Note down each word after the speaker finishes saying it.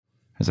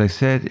As I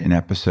said in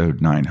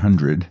episode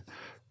 900,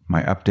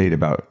 my update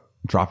about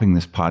dropping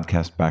this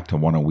podcast back to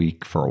one a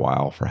week for a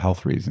while for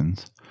health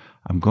reasons,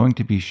 I'm going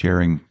to be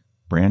sharing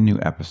brand new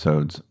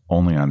episodes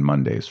only on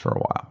Mondays for a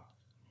while.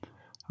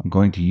 I'm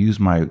going to use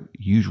my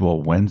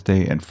usual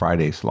Wednesday and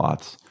Friday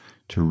slots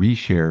to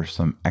reshare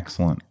some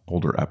excellent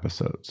older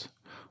episodes.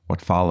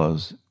 What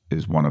follows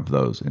is one of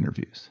those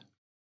interviews.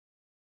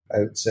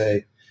 I would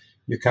say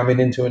you're coming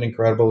into an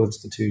incredible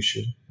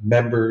institution.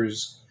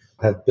 Members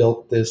have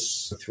built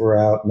this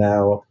throughout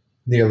now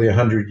nearly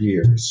 100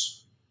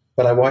 years.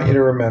 But I want you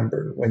to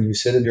remember, when you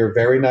sit in your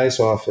very nice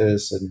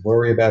office and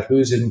worry about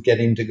who's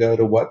getting to go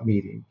to what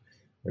meeting,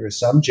 there is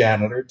some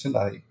janitor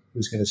tonight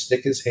who's going to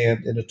stick his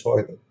hand in a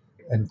toilet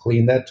and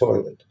clean that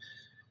toilet.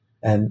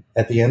 And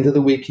at the end of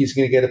the week, he's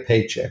going to get a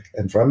paycheck.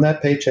 And from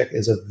that paycheck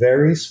is a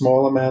very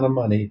small amount of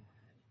money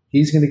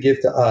he's going to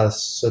give to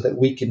us so that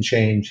we can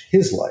change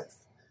his life.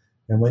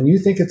 And when you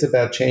think it's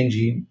about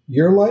changing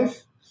your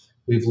life,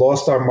 we've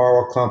lost our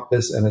moral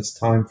compass and it's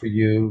time for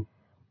you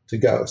to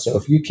go. So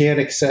if you can't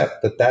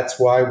accept that that's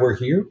why we're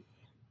here,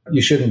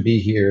 you shouldn't be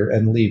here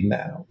and leave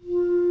now.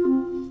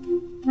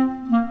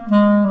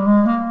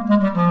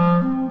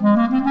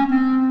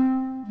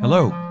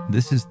 Hello,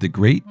 this is the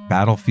Great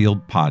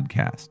Battlefield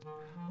Podcast.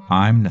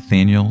 I'm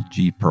Nathaniel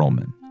G.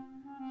 Perlman.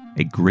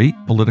 A great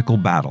political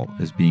battle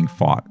is being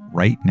fought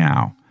right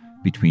now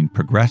between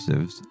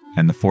progressives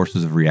and the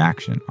forces of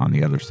reaction on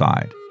the other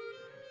side.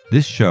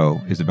 This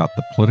show is about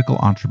the political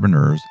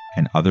entrepreneurs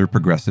and other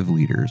progressive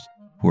leaders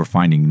who are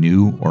finding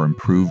new or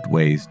improved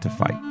ways to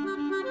fight.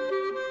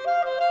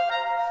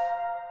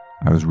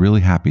 I was really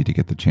happy to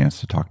get the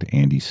chance to talk to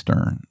Andy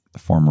Stern, the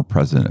former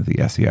president of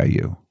the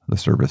SEIU, the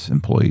Service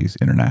Employees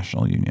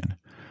International Union.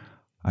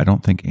 I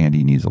don't think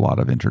Andy needs a lot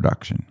of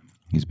introduction.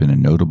 He's been a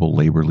notable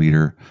labor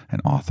leader,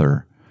 an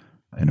author,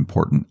 an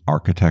important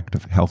architect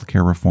of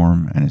healthcare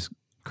reform, and is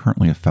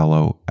currently a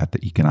fellow at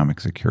the Economic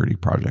Security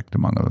Project,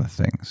 among other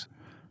things,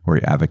 where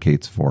he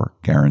advocates for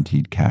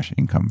guaranteed cash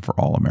income for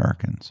all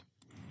Americans.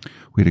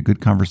 We had a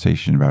good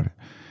conversation about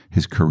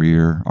his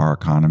career, our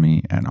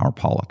economy, and our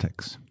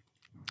politics.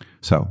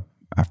 So,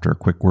 after a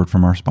quick word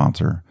from our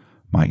sponsor,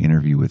 my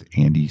interview with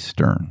Andy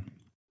Stern.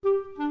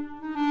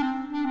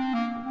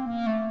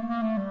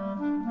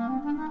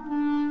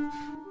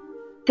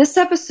 This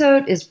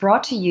episode is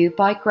brought to you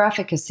by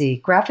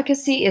Graphicacy.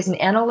 Graphicacy is an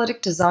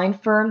analytic design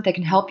firm that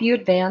can help you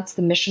advance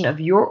the mission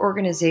of your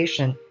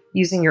organization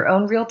using your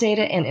own real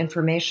data and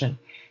information.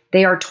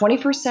 They are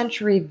 21st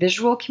century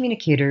visual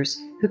communicators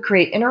who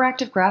create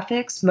interactive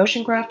graphics,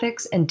 motion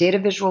graphics, and data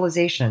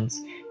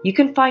visualizations. You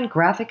can find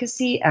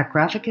Graphicacy at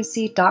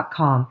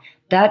graphicacy.com.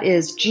 That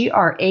is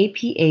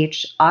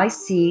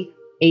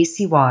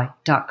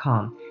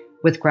GRAPHICACY.com.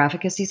 With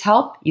Graphicacy's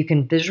help, you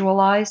can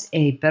visualize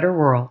a better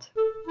world.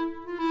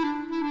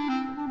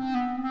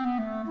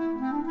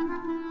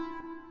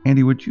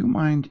 Andy, would you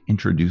mind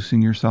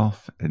introducing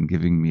yourself and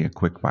giving me a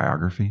quick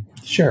biography?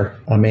 Sure.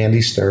 I'm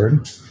Andy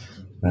Stern.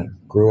 I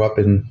grew up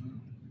in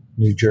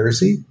New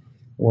Jersey,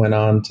 went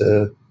on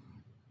to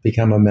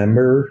become a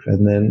member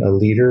and then a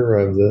leader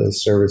of the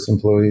Service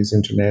Employees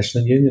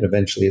International Union,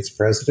 eventually its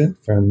president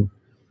from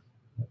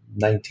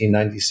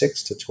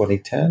 1996 to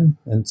 2010.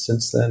 And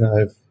since then,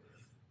 I've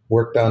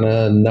worked on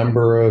a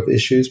number of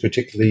issues,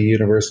 particularly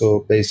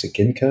universal basic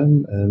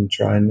income and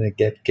trying to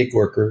get gig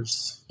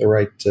workers the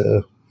right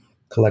to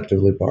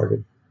collectively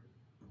bargain.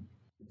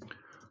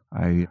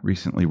 I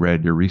recently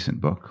read your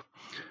recent book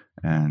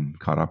and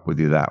caught up with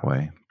you that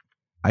way.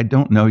 I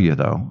don't know you,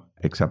 though,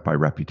 except by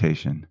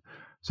reputation.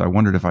 So I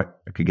wondered if I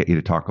could get you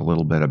to talk a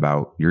little bit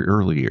about your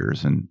early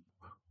years and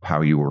how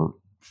you were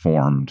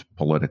formed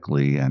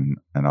politically and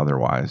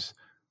otherwise.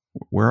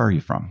 Where are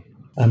you from?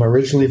 I'm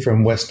originally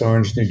from West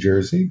Orange, New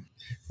Jersey,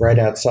 right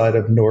outside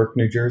of Newark,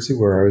 New Jersey,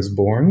 where I was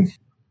born.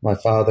 My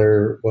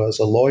father was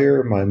a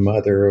lawyer. My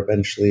mother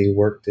eventually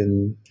worked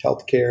in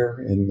healthcare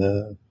in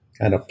the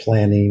kind of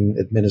planning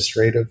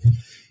administrative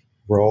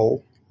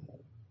role.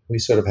 We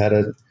sort of had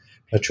a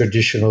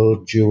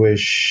traditional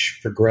Jewish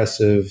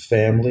progressive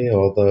family,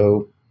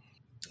 although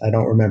I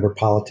don't remember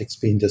politics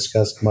being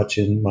discussed much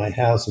in my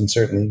house, and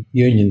certainly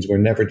unions were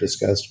never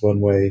discussed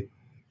one way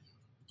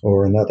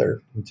or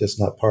another. It's just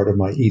not part of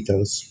my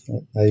ethos.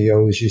 I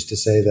always used to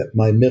say that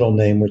my middle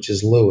name, which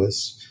is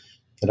Lewis,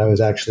 that I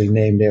was actually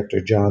named after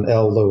John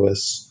L.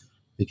 Lewis,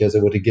 because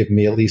it would have given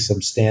me at least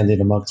some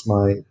standing amongst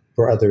my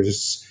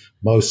brothers,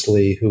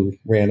 mostly who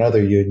ran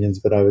other unions,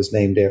 but I was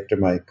named after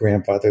my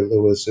grandfather,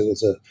 Lewis, who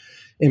was an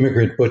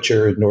immigrant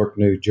butcher in Newark,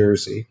 New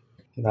Jersey.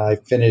 And I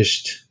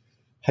finished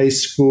high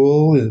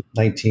school in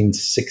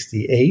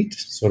 1968,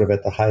 sort of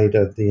at the height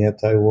of the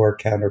anti-war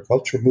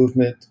counterculture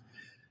movement.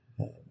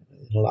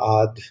 An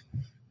odd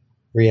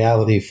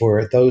reality for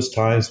at those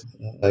times.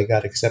 I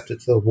got accepted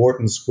to the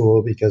Wharton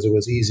School because it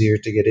was easier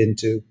to get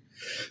into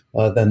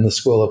than the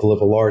School of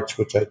Liberal Arts,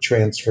 which I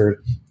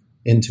transferred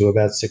into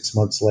about 6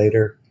 months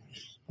later.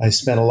 I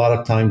spent a lot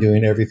of time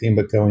doing everything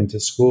but going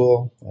to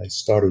school. I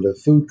started a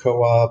food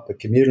co-op, a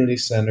community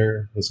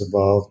center, was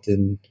involved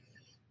in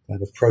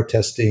kind of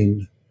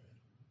protesting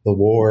the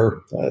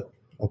war,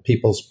 a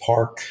People's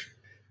Park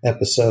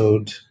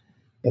episode.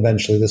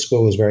 Eventually, the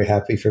school was very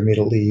happy for me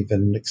to leave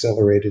an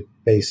accelerated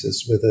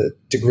basis with a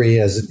degree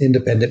as an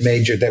independent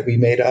major that we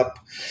made up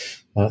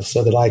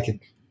so that I could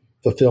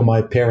fulfill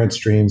my parents'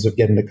 dreams of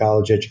getting a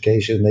college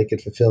education. They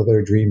could fulfill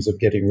their dreams of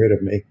getting rid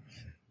of me.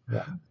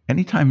 Yeah.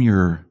 Anytime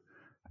you're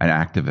an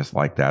activist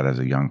like that as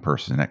a young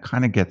person, it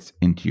kind of gets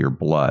into your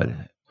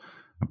blood.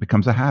 It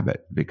becomes a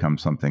habit,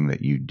 becomes something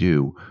that you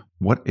do.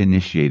 What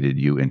initiated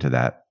you into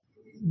that?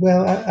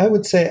 Well, I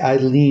would say I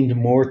leaned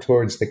more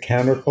towards the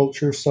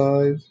counterculture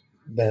side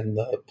than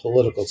the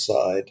political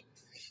side.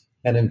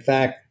 And in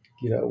fact,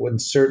 when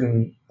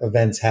certain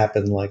events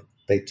happened, like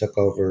they took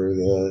over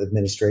the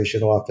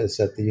administration office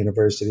at the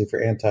university for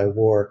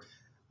anti-war,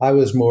 I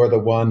was more the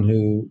one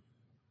who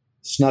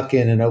snuck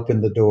in and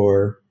opened the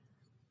door,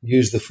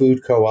 used the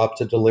food co-op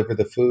to deliver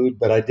the food,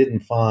 but I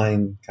didn't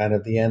find kind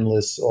of the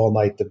endless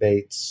all-night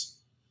debates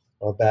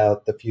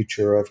about the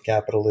future of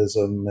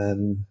capitalism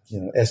and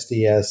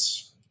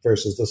SDS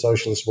versus the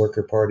Socialist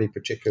Worker Party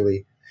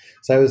particularly.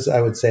 So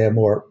I would say, a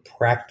more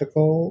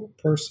practical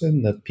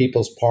person. The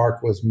People's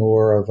Park was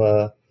more of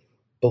a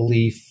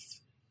belief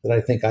that I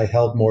think I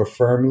held more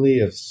firmly,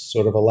 of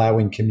sort of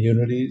allowing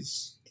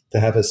communities to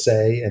have a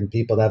say and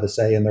people to have a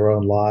say in their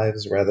own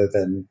lives, rather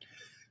than,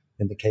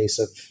 in the case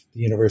of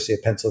the University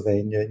of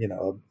Pennsylvania,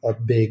 a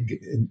big,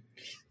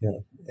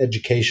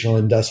 educational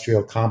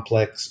industrial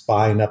complex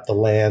buying up the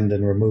land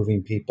and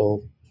removing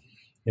people,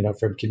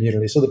 from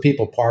community. So the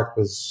People Park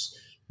was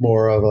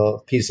more of a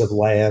piece of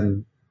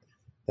land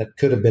that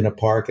could have been a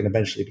park and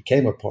eventually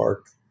became a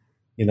park,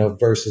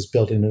 versus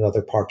building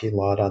another parking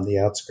lot on the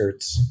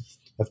outskirts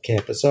of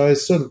campus. So I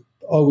was sort of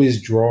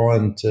always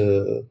drawn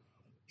to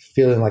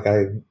feeling like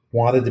I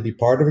wanted to be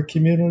part of a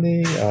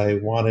community. I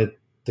wanted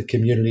the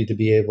community to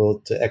be able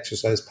to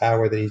exercise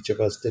power that each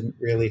of us didn't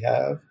really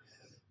have.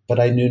 But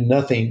I knew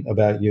nothing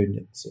about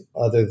unions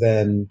other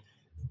than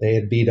they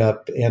had beat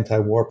up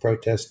anti-war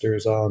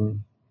protesters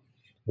on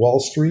Wall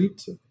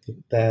Street,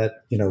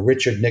 that,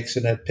 Richard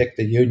Nixon had picked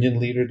a union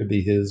leader to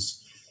be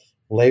his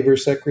labor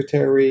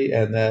secretary,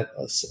 and that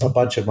a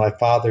bunch of my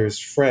father's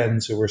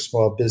friends who were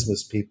small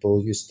business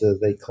people used to,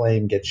 they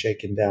claim, get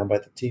shaken down by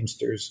the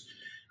Teamsters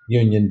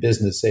union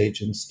business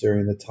agents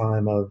during the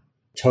time of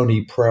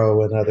Tony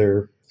Pro and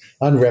other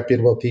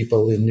unreputable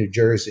people in New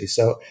Jersey.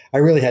 So I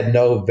really had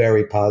no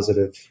very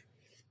positive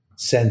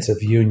sense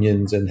of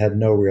unions and had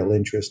no real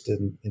interest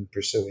in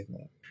pursuing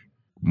that.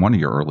 One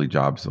of your early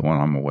jobs, the one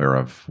I'm aware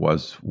of,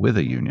 was with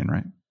a union,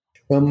 right?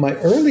 Well, my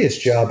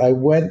earliest job, I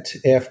went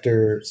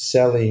after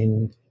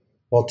selling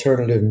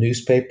alternative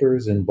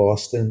newspapers in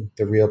Boston,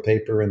 the Real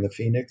Paper and the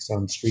Phoenix,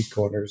 on street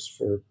corners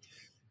for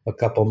a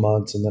couple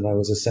months. And then I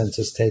was a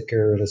census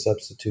taker and a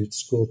substitute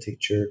school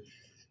teacher.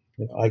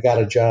 I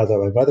got a job that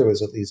my mother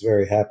was at least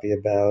very happy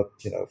about,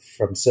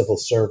 from civil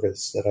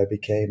service, that I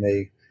became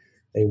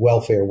a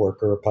welfare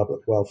worker, a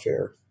public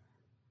welfare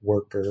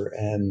worker.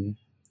 And,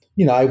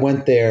 I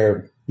went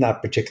there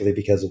not particularly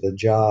because of the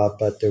job,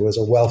 but there was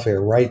a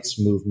welfare rights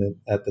movement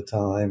at the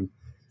time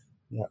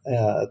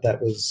that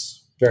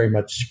was very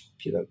much,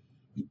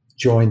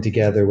 joined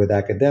together with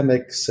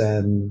academics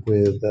and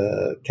with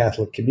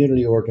Catholic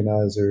community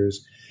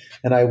organizers.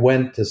 And I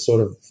went to sort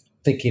of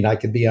thinking I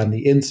could be on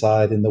the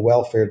inside in the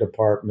welfare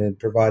department,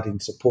 providing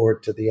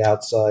support to the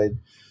outside,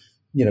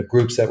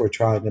 groups that were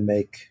trying to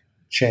make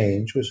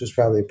change, which was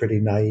probably pretty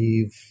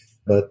naive,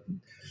 but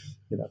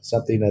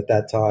something at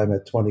that time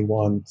at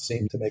 21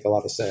 seemed to make a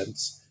lot of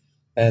sense.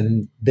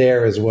 And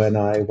there is when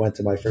I went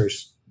to my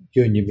first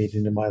union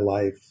meeting in my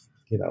life,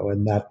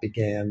 and that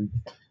began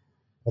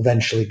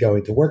eventually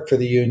going to work for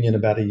the union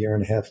about a year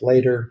and a half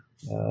later,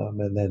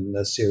 and then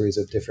a series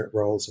of different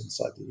roles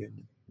inside the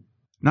union.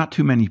 Not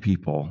too many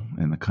people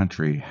in the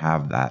country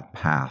have that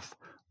path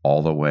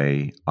all the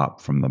way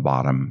up from the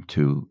bottom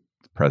to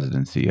the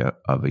presidency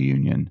of a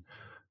union.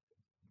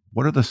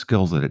 What are the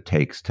skills that it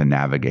takes to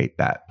navigate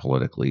that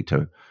politically?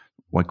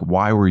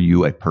 Why were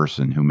you a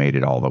person who made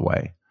it all the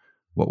way?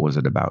 What was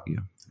it about you?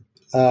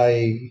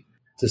 I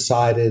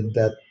decided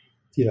that,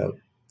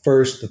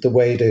 first, that the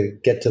way to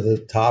get to the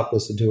top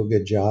was to do a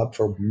good job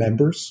for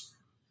members.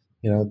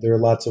 There are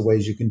lots of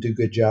ways you can do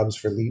good jobs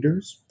for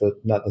leaders, but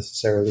not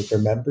necessarily for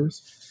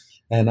members.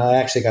 And I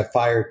actually got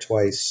fired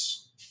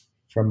twice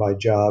from my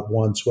job.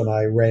 Once when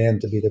I ran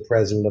to be the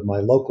president of my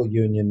local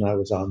union, I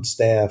was on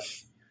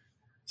staff.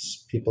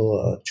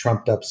 People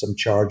trumped up some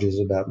charges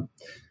about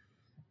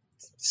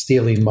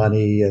stealing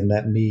money and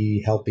that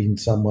me helping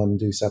someone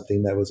do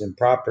something that was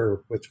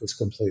improper, which was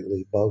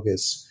completely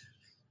bogus,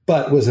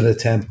 but was an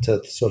attempt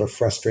to sort of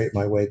frustrate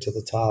my way to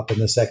the top. And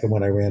the second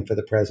one, I ran for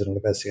the president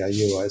of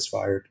SEIU, I was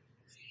fired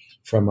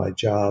from my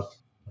job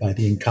by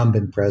the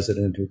incumbent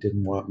president who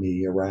didn't want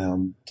me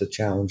around to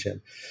challenge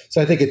him.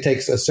 So I think it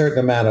takes a certain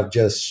amount of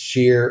just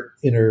sheer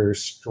inner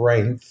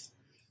strength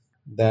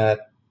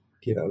that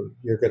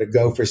you're going to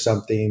go for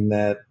something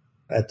that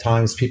at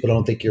times people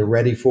don't think you're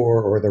ready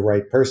for or the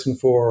right person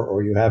for,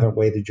 or you haven't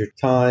waited your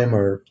time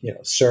or,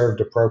 served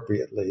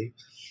appropriately.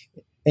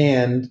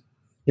 And,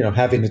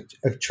 having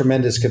a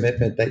tremendous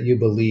commitment that you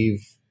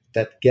believe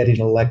that getting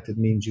elected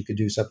means you could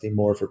do something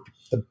more for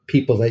the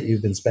people that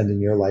you've been spending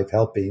your life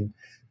helping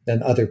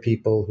than other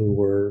people who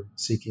were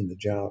seeking the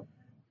job.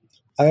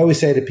 I always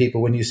say to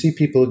people, when you see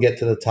people who get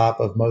to the top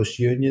of most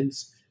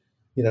unions,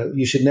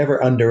 you should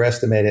never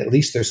underestimate at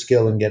least their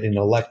skill in getting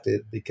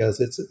elected, because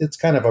it's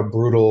kind of a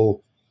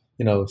brutal,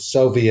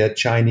 Soviet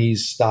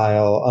Chinese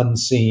style,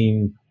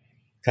 unseen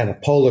kind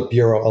of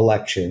Politburo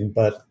election.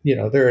 But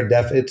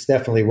it's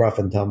definitely rough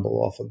and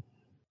tumble often.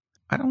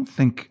 I don't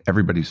think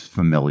everybody's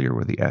familiar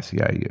with the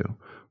SEIU.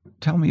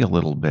 Tell me a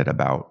little bit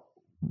about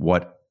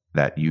what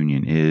that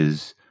union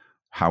is,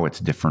 how it's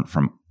different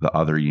from the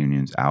other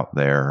unions out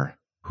there.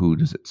 Who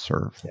does it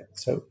serve? Yeah,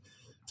 so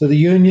the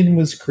union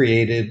was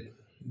created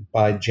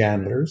by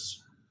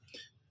janitors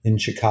in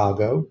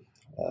Chicago,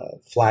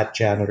 flat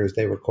janitors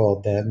they were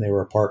called then. They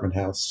were apartment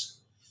house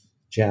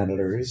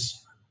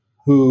janitors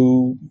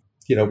who,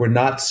 were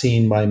not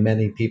seen by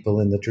many people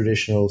in the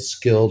traditional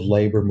skilled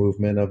labor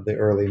movement of the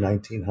early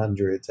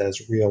 1900s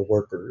as real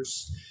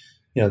workers.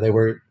 They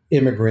were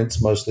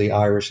immigrants, mostly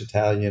Irish,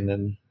 Italian,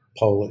 and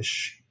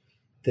Polish.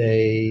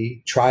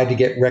 They tried to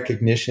get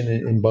recognition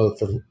in both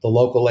the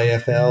local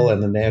AFL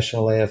and the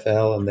national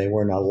AFL, and they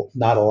were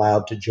not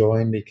allowed to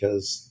join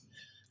because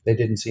they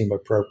didn't seem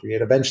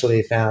appropriate.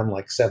 Eventually, they found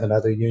like 7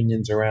 other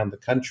unions around the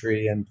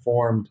country and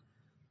formed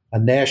a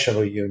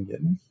national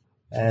union.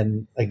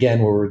 And again,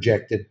 were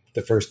rejected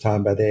the first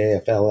time by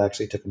the AFL. It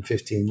actually took them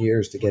 15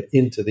 years to get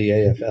into the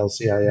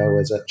AFL-CIO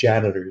as a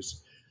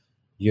janitors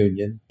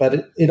union.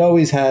 But it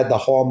always had the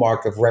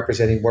hallmark of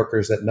representing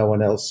workers that no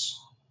one else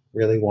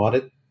really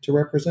wanted to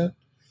represent.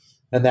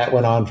 And that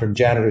went on from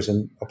janitors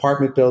in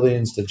apartment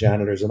buildings to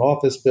janitors in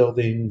office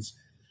buildings.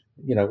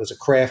 It was a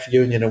craft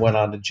union. It went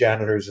on to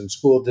janitors in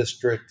school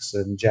districts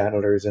and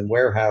janitors in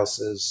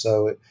warehouses.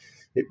 So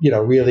it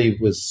really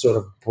was sort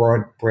of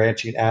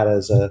branching out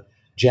as a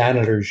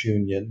janitors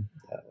union.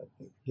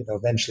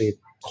 Eventually it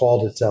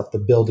called itself the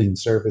Building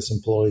Service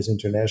Employees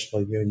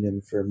International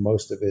Union for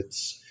most of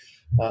its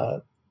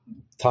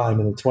time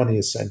in the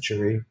 20th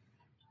century.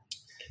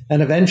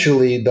 And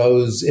eventually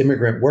those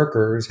immigrant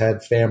workers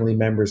had family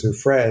members or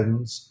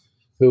friends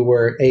who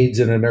were aides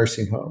in a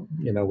nursing home,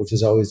 which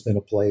has always been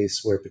a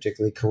place where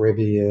particularly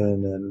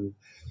Caribbean and,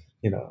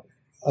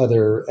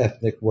 other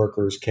ethnic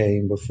workers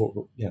came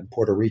before,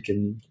 Puerto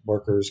Rican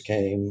workers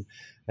came.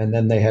 And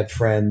then they had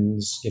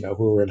friends,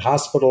 who were in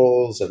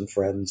hospitals and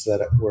friends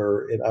that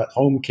were in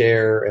home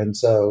care. And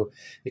so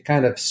it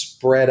kind of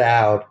spread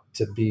out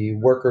to be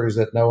workers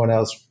that no one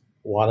else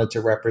wanted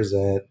to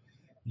represent,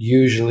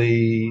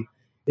 usually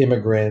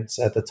immigrants.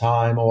 At the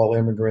time, all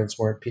immigrants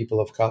weren't people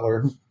of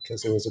color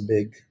because there was a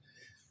big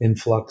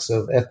influx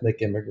of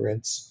ethnic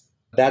immigrants.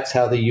 That's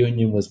how the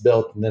union was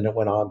built. And then it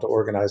went on to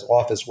organize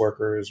office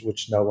workers,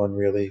 which no one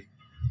really,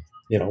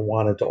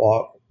 wanted to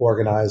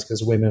organize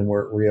because women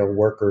weren't real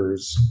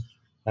workers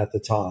at the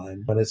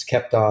time. But it's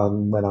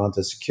went on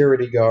to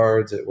security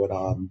guards. It went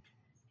on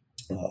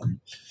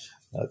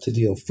to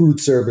deal food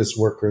service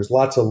workers,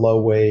 lots of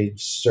low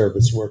wage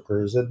service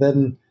workers. And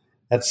then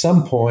at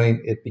some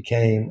point it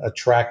became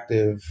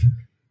attractive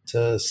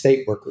to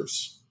state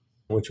workers,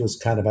 which was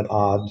kind of an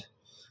odd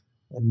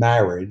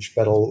marriage.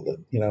 But,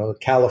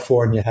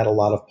 California had a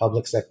lot of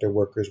public sector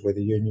workers where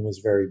the union was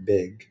very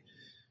big.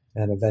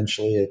 And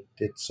eventually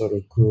it sort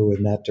of grew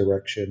in that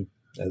direction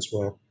as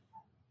well.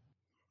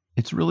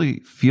 It really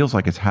feels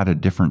like it's had a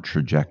different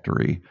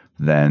trajectory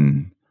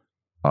than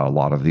a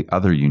lot of the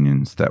other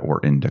unions that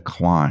were in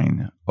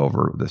decline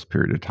over this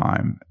period of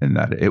time, in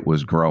that it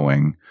was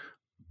growing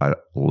at a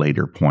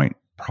later point.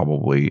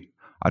 Probably,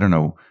 I don't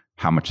know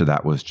how much of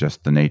that was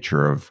just the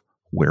nature of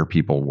where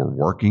people were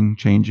working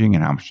changing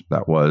and how much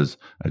that was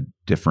a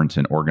difference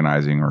in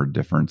organizing or a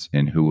difference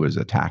in who was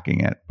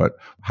attacking it. But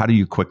how do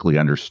you quickly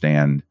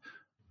understand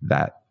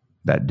that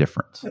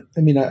difference? I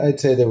mean, I'd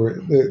say there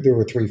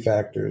were 3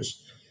 factors.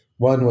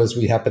 One was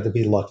we happened to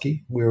be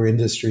lucky. We were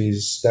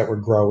industries that were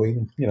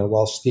growing,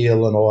 while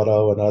steel and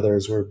auto and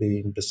others were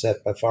being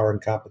beset by foreign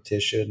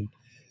competition.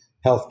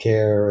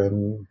 Healthcare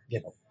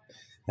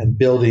and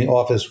building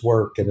office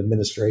work and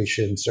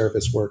administration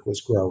service work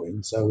was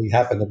growing. So we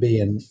happened to be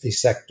in a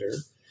sector,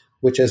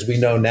 which as we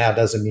know now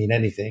doesn't mean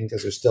anything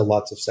because there's still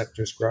lots of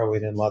sectors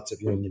growing and lots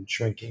of unions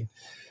shrinking.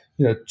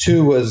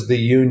 2 was the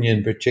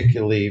union,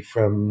 particularly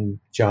from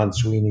John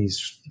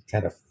Sweeney's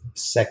kind of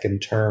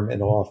second term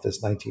in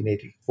office,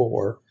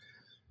 1984,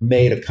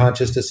 made a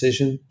conscious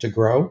decision to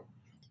grow.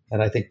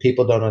 And I think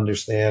people don't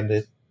understand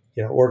it.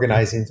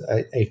 Organizing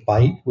a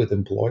fight with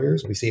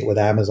employers. We see it with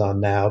Amazon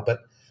now,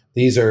 but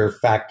these are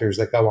factors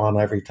that go on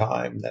every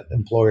time that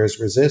employers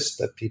resist,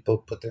 that people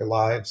put their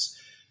lives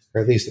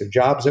or at least their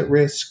jobs at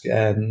risk.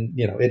 And,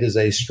 it is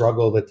a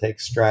struggle that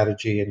takes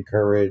strategy and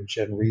courage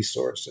and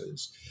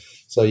resources.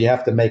 So you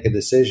have to make a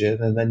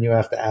decision and then you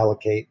have to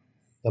allocate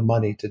the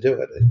money to do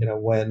it.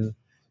 When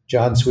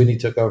John Sweeney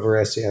took over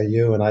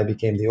SEIU and I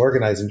became the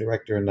organizing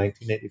director in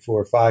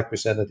 1984,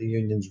 5% of the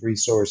union's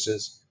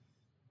resources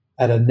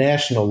at a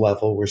national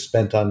level were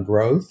spent on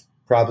growth,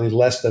 probably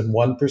less than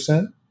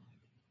 1%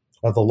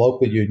 of the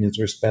local unions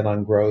were spent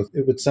on growth,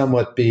 it would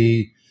somewhat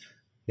be,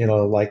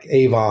 like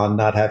Avon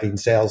not having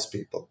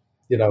salespeople,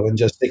 and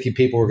just thinking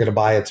people were going to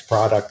buy its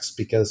products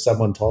because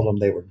someone told them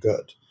they were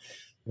good.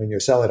 When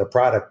you're selling a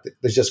product,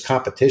 there's just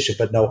competition,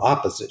 but no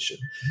opposition.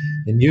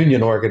 In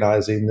union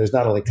organizing, there's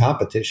not only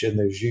competition,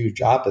 there's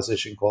huge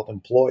opposition called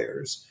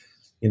employers,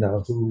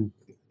 who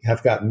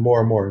have gotten more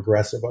and more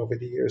aggressive over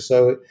the years.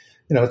 So,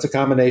 it's a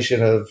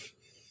combination of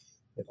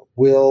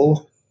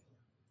will,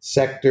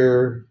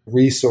 sector,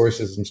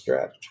 resources, and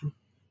strategy.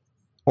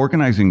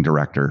 Organizing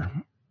director,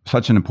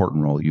 such an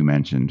important role you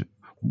mentioned.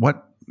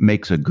 What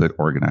makes a good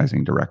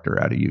organizing director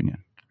at a union?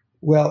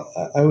 Well,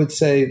 I would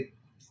say,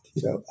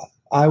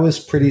 I was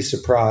pretty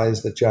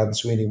surprised that John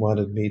Sweeney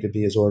wanted me to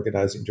be his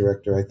organizing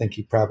director. I think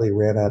he probably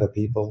ran out of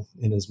people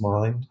in his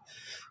mind.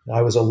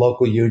 I was a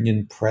local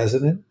union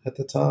president at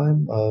the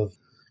time of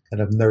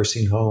kind of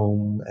nursing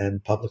home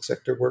and public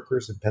sector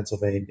workers in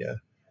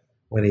Pennsylvania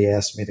when he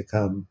asked me to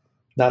come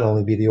not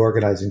only be the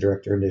organizing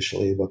director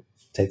initially, but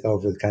take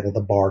over kind of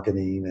the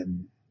bargaining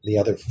and the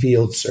other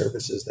field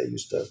services they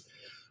used to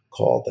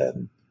call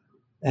them.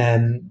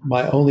 And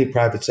my only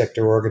private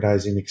sector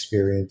organizing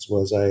experience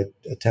was I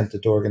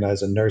attempted to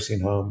organize a nursing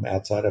home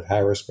outside of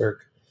Harrisburg,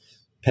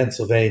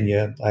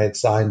 Pennsylvania. I had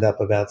signed up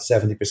about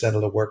 70%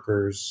 of the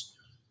workers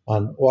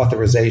on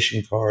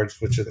authorization cards,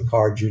 which are the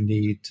cards you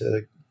need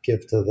to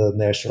give to the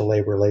National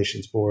Labor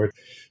Relations Board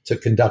to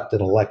conduct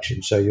an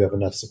election, so you have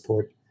enough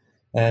support.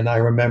 And I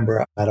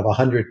remember out of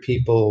 100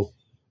 people,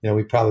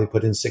 we probably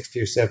put in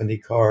 60 or 70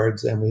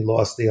 cards, and we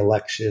lost the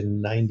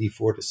election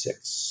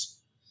 94-6.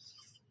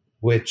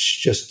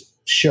 Which just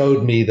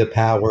showed me the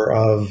power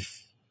of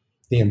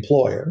the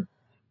employer.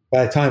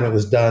 By the time it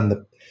was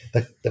done,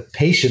 the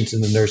patients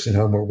in the nursing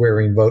home were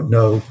wearing vote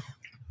no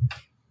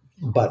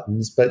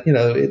buttons, but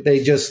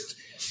they just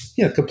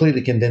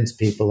completely convinced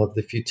people of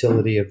the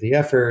futility of the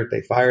effort.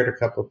 They fired a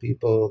couple of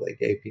people, they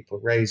gave people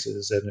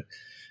raises, and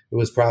it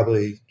was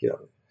probably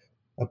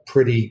a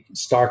pretty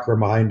stark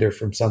reminder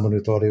from someone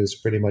who thought he was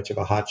pretty much of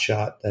a hot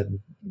shot and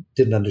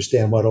didn't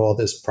understand what all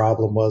this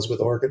problem was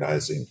with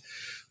organizing,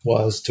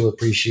 was to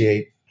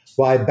appreciate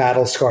why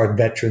battle-scarred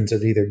veterans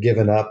had either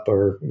given up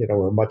or,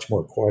 were much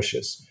more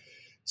cautious.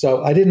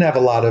 So I didn't have a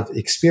lot of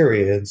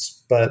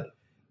experience, but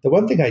the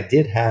one thing I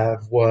did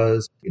have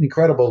was an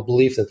incredible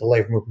belief that the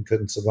labor movement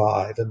couldn't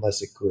survive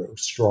unless it grew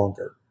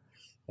stronger.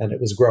 And it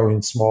was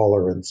growing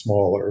smaller and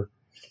smaller.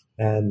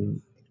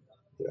 And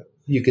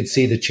you could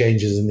see the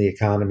changes in the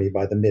economy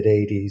by the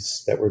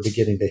mid-'80s that were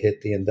beginning to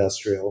hit the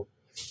industrial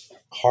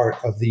heart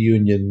of the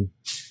union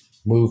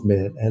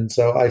movement. And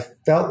so I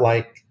felt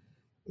like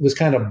it was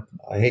kind of,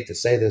 I hate to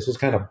say this, was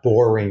kind of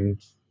boring,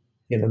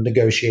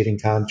 negotiating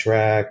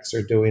contracts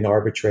or doing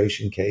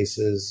arbitration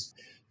cases.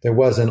 There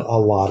wasn't a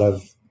lot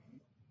of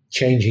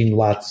changing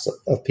lots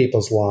of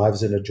people's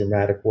lives in a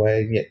dramatic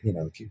way. Yet,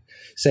 if you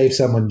saved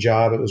someone's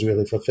job, it was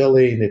really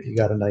fulfilling. If you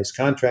got a nice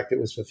contract, it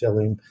was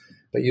fulfilling.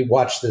 But you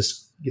watch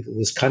this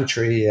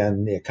country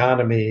and the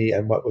economy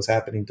and what was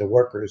happening to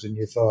workers, and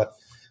you thought,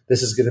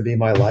 this is going to be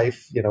my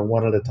life,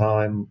 one at a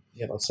time,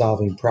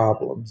 solving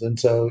problems. And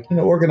so,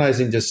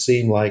 organizing just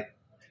seemed like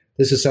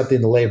this is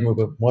something the labor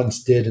movement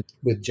once did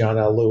with John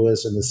L.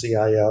 Lewis and the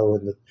CIO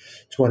in the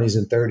 20s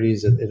and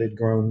 30s. It had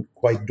grown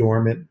quite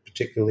dormant,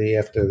 particularly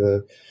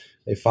after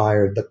they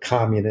fired the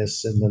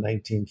communists in the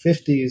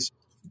 1950s,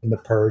 in the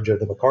purge of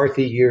the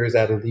McCarthy years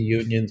out of the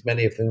unions,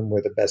 many of whom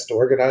were the best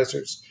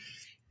organizers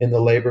in the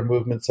labor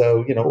movement.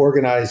 So,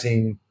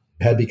 organizing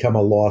had become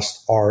a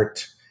lost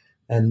art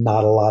and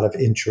not a lot of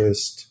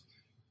interest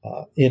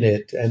in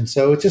it. And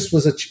so it just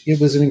was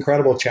an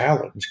incredible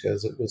challenge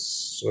because it was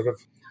sort of,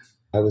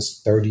 I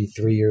was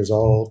 33 years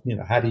old.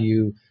 How do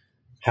you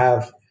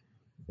have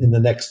in the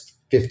next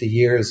 50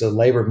 years a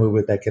labor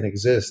movement that can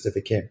exist if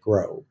it can't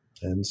grow?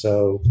 And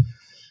so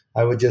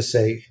I would just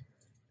say,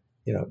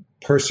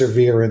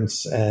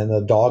 perseverance and a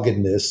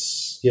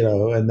doggedness,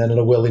 and then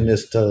a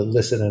willingness to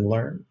listen and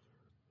learn.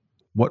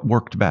 What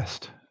worked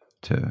best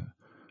to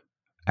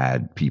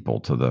add people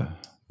to the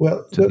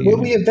Well, what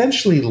we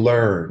eventually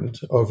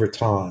learned over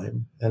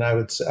time, and I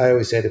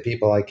always say to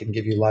people, I can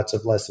give you lots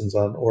of lessons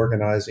on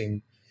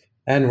organizing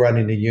and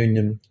running a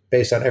union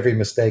based on every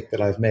mistake that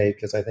I've made,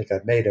 because I think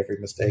I've made every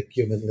mistake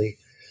humanly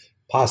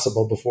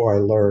possible before I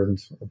learned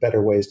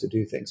better ways to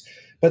do things.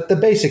 But the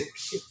basic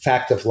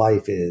fact of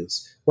life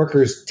is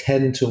workers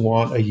tend to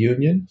want a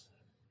union,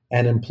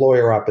 and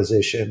employer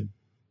opposition,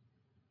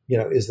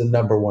 is the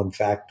number one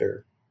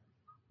factor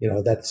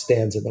that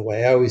stands in the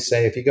way. I always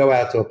say, if you go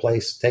out to a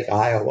place, take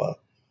Iowa,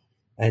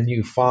 and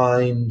you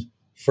find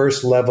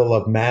first level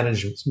of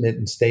management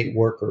and state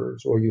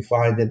workers, or you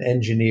find an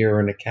engineer or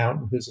an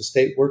accountant who's a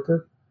state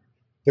worker,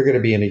 they're going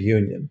to be in a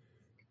union,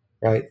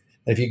 right?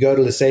 And if you go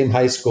to the same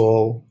high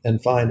school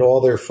and find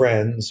all their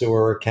friends who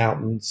are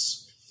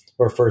accountants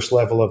or first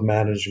level of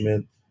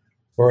management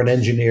or an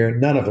engineer,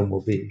 none of them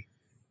will be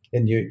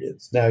in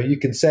unions. Now, you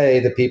can say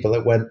the people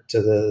that went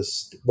to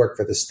work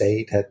for the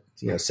state had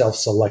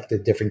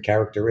self-selected different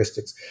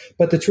characteristics,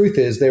 but the truth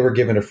is they were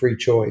given a free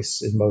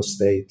choice in most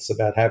states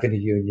about having a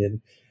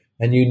union,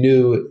 and you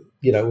knew,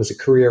 it was a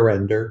career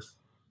ender,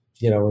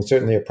 and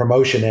certainly a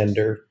promotion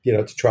ender,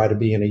 to try to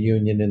be in a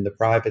union in the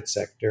private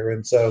sector.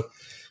 And so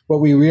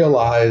what we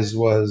realized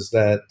was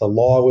that the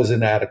law was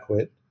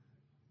inadequate.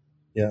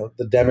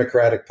 The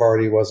Democratic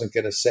Party wasn't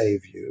going to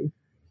save you,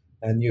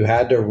 and you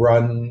had to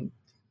run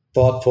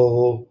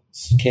thoughtful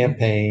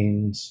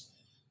campaigns.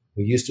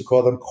 We used to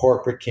call them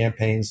corporate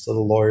campaigns till the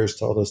lawyers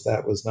told us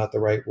that was not the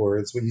right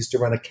words. We used to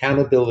run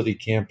accountability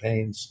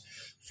campaigns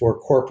for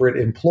corporate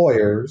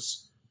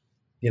employers,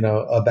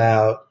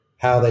 about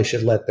how they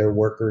should let their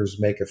workers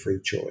make a free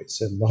choice.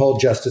 And the whole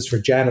Justice for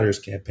Janitors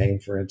campaign,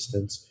 for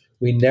instance,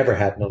 we never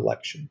had an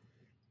election,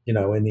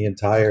 in the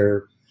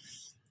entire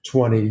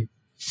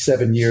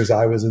 27 years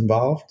I was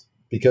involved,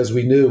 because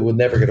we knew we're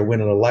never going to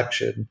win an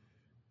election,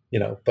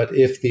 but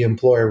if the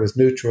employer was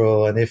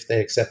neutral and if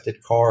they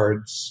accepted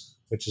cards,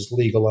 which is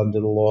legal under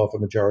the law if a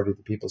majority of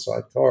the people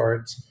signed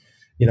cards,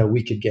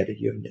 we could get a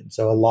union.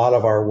 So a lot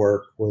of our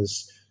work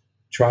was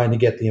trying to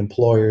get the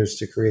employers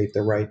to create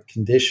the right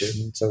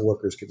conditions so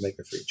workers could make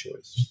a free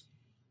choice.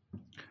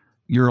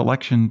 Your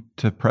election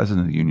to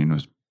president of the union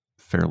was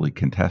fairly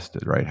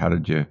contested, right? How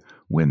did you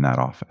win that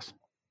office?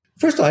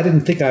 First of all, I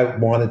didn't think I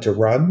wanted to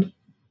run.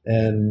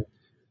 And,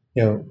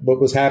 what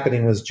was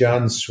happening was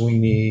John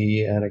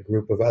Sweeney and a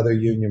group of other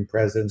union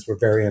presidents were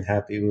very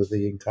unhappy with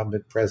the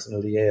incumbent president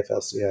of the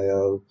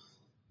AFL-CIO,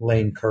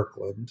 Lane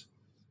Kirkland.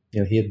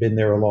 He had been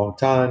there a long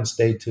time,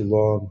 stayed too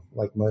long,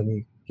 like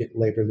many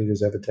labor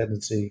leaders have a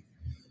tendency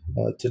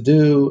to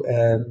do.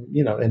 And,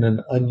 in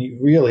an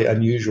really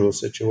unusual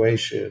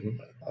situation,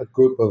 a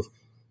group of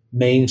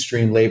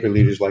mainstream labor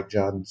leaders like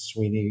John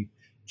Sweeney,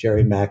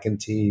 Jerry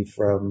McEntee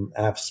from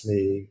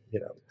AFSCME,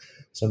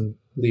 some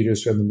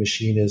leaders from the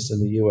machinists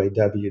and the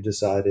UAW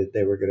decided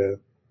they were going to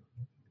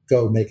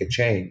go make a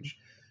change,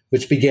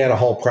 which began a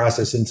whole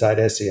process inside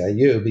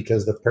SEIU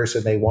because the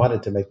person they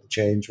wanted to make the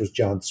change was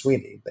John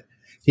Sweeney.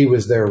 He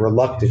was their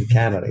reluctant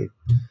candidate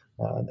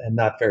and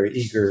not very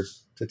eager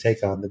to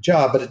take on the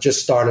job, but it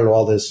just started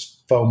all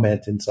this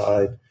foment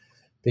inside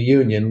the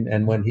union.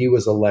 And when he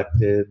was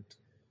elected,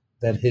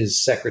 then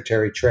his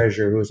secretary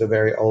treasurer, who was a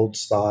very old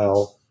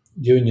style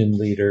union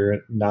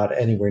leader, not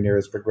anywhere near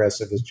as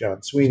progressive as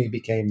John Sweeney,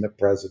 became the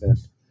president.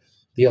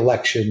 The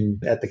election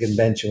at the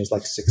convention was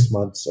like 6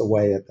 months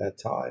away at that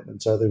time.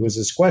 And so there was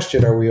this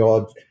question, are we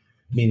all,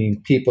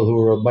 meaning people who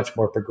were much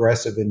more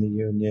progressive in the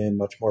union,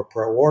 much more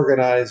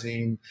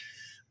pro-organizing,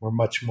 were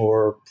much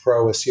more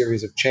pro a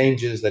series of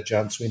changes that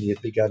John Sweeney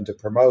had begun to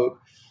promote,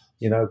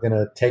 going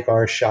to take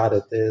our shot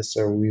at this,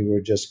 or we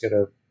were just going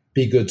to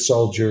be good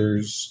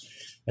soldiers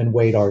and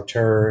wait our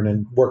turn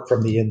and work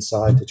from the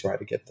inside to try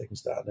to get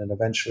things done. And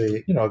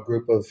eventually, a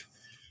group of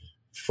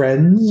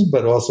friends,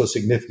 but also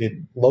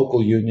significant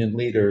local union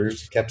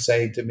leaders kept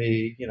saying to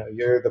me,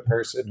 you're the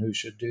person who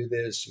should do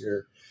this.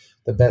 You're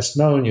the best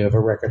known. You have a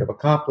record of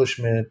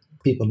accomplishment.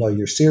 People know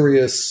you're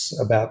serious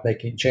about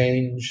making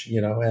change,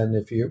 and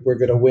if we're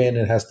going to win,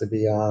 it has to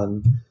be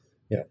on,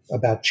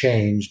 about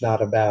change,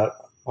 not about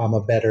I'm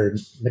a better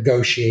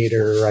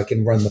negotiator, or I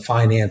can run the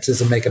finances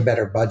and make a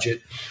better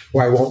budget,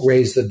 or I won't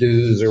raise the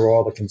dues, or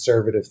all the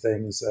conservative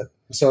things.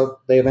 So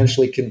they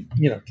eventually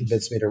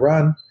convinced me to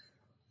run.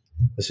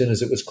 As soon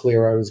as it was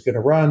clear I was going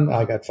to run,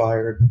 I got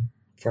fired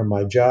from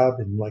my job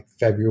in like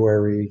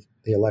February.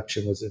 The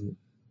election was in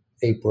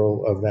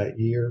April of that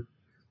year.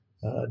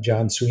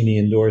 John Sweeney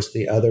endorsed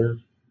the other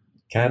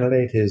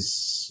candidate,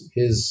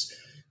 his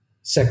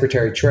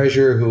secretary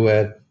treasurer, who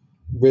had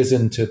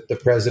risen to the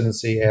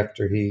presidency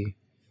after he.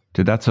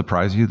 Did that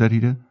surprise you that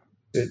he did?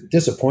 It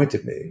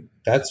disappointed me,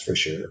 that's for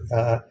sure.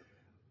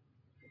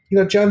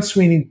 John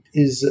Sweeney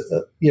is,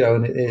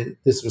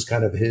 this was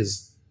kind of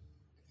his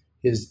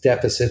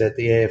deficit at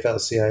the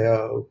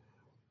AFL-CIO,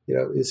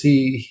 is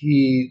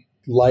he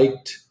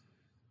liked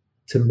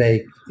to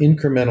make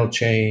incremental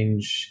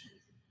change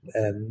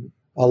and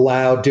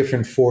allow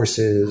different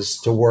forces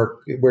to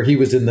work where he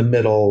was in the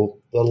middle,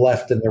 the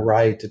left and the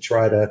right, to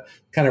try to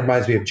kind of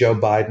reminds me of Joe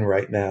Biden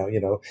right now,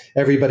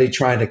 everybody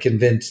trying to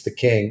convince the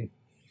king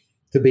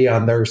to be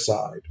on their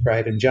side,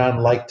 right? And John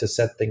liked to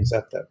set things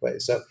up that way.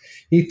 So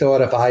he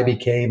thought if I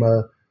became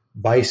a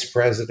vice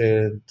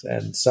president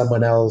and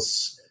someone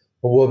else,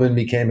 a woman,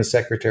 became a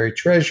secretary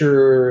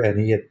treasurer, and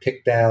he had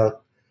picked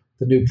out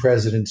the new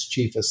president's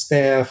chief of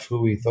staff,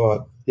 who he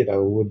thought,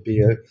 would be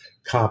a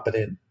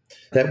competent,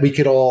 that we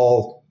could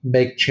all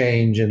make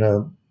change in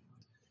a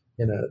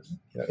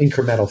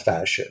incremental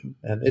fashion.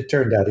 And it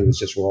turned out he was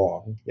just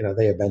wrong.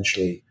 They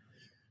eventually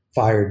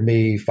fired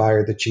me,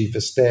 fired the chief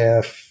of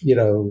staff.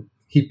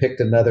 He picked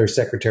another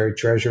secretary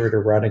treasurer to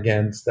run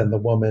against than the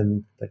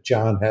woman that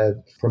John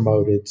had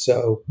promoted.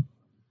 So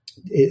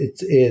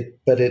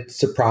but it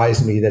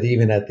surprised me that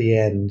even at the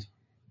end,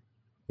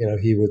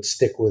 he would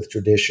stick with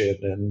tradition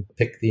and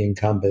pick the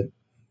incumbent,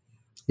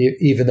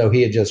 even though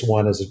he had just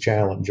won as a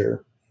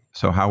challenger.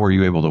 So how were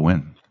you able to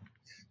win?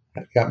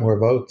 I got more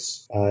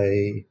votes.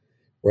 I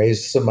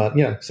raised some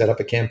money, set up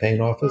a campaign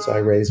office. I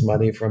raised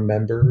money from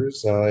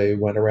members. I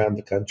went around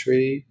the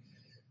country.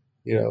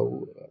 It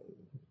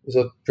was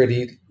a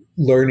pretty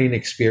learning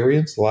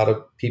experience. A lot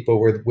of people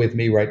were with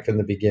me right from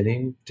the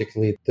beginning,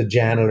 particularly the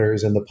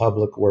janitors and the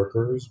public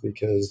workers,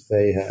 because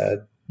they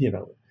had,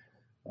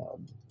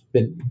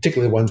 been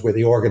particularly ones where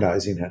the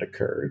organizing had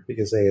occurred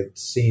because they had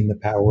seen the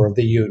power of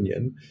the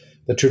union.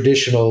 The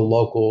traditional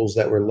locals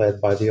that were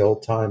led by the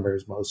old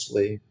timers,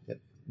 mostly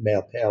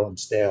male, pale, and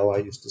stale, I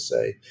used to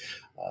say,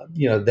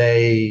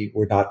 they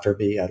were not for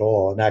me at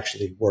all, and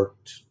actually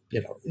worked,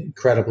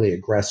 incredibly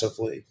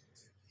aggressively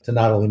to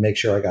not only make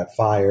sure I got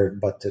fired,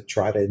 but to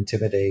try to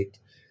intimidate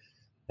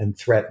and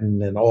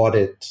threaten and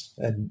audit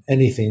and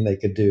anything they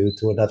could do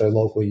to another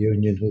local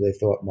union who they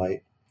thought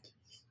might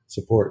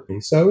support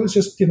me. So it was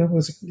just,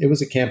 it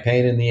was a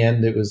campaign. In the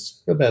end, it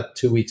was about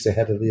 2 weeks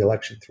ahead of the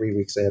election, 3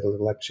 weeks ahead of the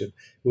election.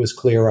 It was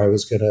clear I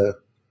was going to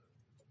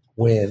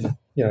win.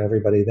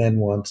 Everybody then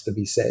wants to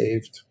be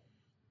saved.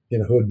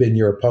 Who had been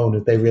your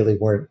opponent? They really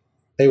weren't.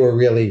 They were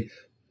really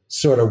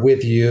sort of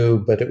with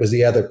you, but it was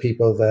the other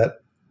people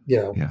that,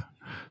 Yeah.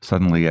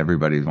 Suddenly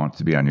everybody wants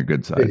to be on your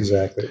good side.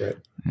 Exactly right.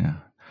 Yeah.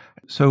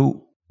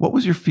 So what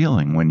was your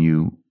feeling when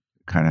you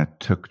kind of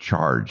took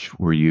charge?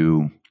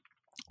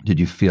 Did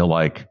you feel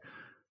like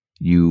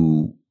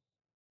you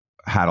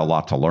had a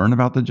lot to learn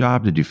about the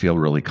job? Did you feel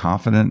really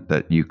confident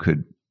that you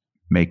could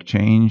make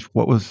change?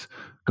 What was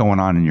going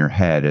on in your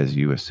head as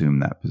you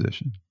assumed that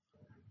position?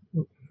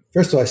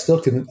 First of all,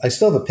 I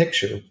still have a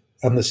picture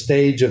on the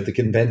stage of the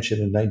convention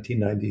in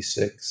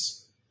 1996.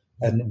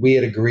 And we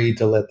had agreed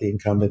to let the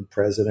incumbent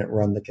president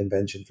run the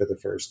convention for the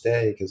first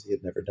day because he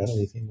had never done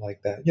anything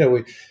like that.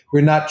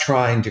 We're not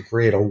trying to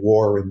create a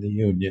war in the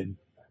union,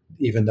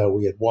 even though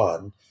we had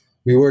won.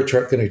 We were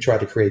going to try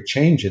to create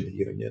change in the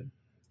union,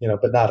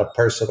 but not a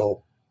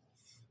personal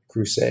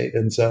crusade.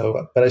 And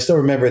so, but I still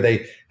remember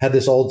they had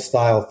this old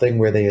style thing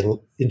where they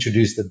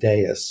introduced the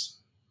dais.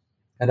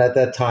 And at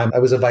that time, I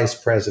was a vice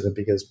president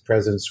because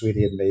President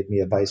Sweetie had made me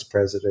a vice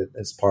president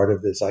as part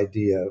of this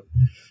idea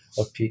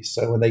of peace.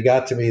 So when they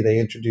got to me, they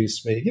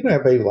introduced me,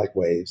 everybody like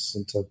waves.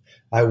 And so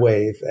I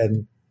wave,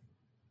 and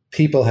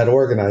people had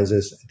organized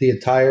this. The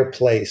entire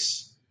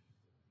place,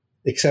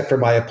 except for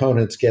my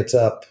opponents, gets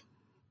up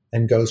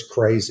and goes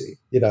crazy,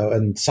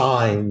 and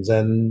signs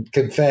and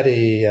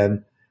confetti.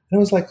 And I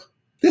was like,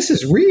 this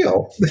is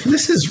real.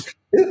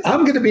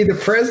 I'm going to be the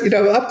president.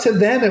 Up to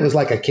then, it was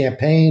like a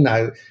campaign.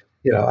 I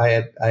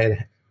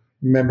had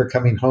remember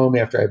coming home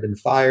after I'd been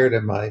fired,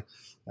 and my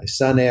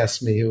son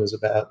asked me, who was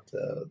about,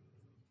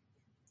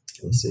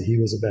 he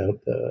was about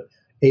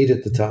 8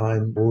 at the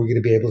time, were we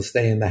going to be able to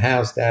stay in the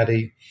house,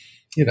 Daddy?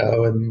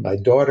 And my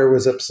daughter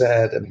was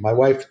upset, and my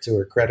wife, to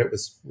her credit,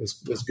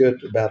 was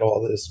good about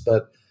all this.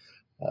 But,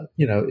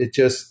 it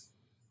just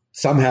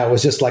somehow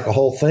was just like a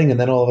whole thing. And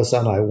then all of a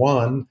sudden I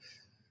won.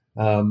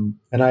 And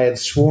I had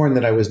sworn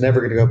that I was never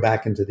going to go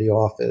back into the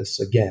office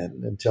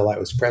again until I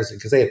was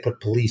president, because they had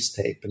put police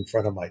tape in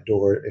front of my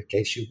door in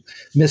case you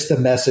missed the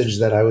message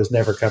that I was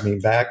never coming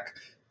back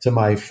to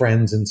my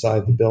friends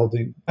inside the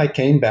building. I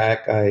came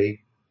back.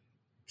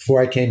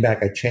 Before I came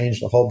back, I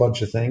changed a whole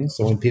bunch of things.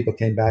 So when people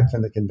came back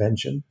from the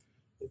convention,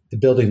 the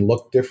building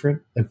looked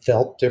different and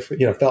felt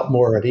different, felt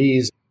more at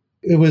ease.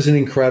 It was an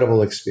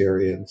incredible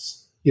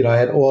experience. I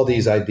had all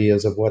these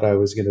ideas of what I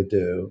was going to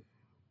do.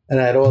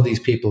 And I had all these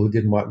people who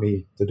didn't want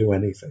me to do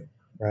anything,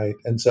 right?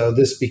 And so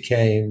this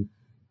became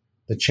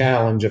the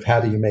challenge of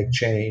how do you make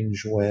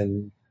change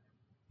when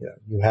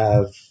you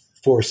have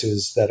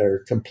forces that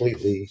are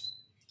completely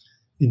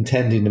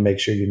intending to make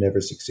sure you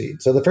never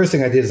succeed. So the first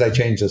thing I did is I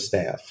changed the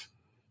staff,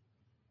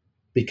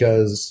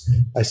 because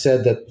I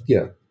said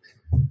that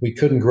we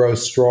couldn't grow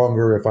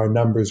stronger if our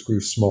numbers grew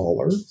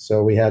smaller.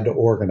 So we had to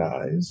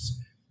organize,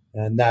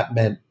 and that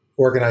meant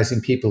organizing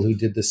people who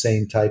did the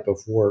same type of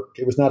work.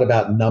 It was not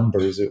about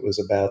numbers. It was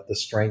about the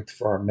strength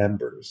for our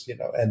members,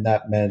 and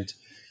that meant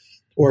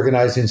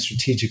organizing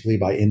strategically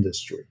by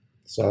industry.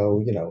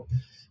 So,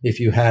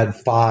 if you had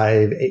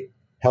 5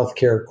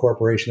 Healthcare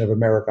Corporation of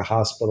America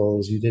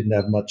hospitals, you didn't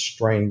have much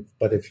strength,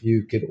 but if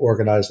you could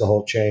organize the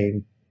whole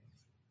chain,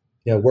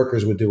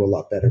 workers would do a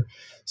lot better.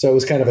 So it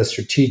was kind of a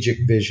strategic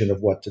vision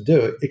of what to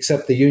do,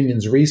 except the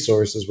union's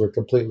resources were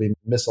completely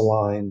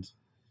misaligned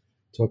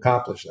to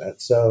accomplish that.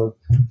 So,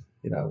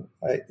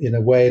 in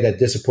a way that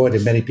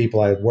disappointed many people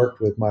I had worked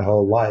with my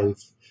whole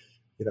life,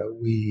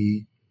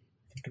 we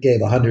gave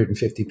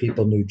 150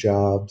 people new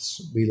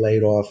jobs. We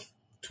laid off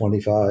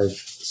 25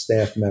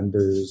 staff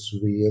members.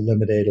 We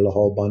eliminated a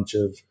whole bunch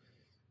of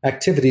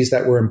activities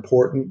that were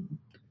important.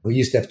 We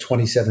used to have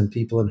 27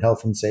 people in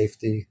health and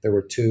safety. There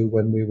were 2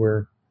 when we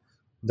were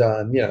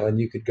done, and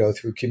you could go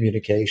through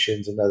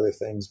communications and other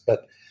things.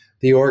 But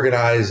the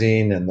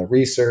organizing and the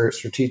research,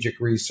 strategic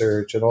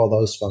research, and all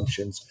those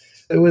functions,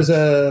 it was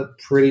a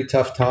pretty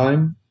tough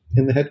time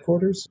in the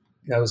headquarters.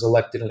 I was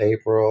elected in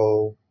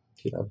April.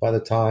 By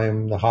the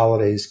time the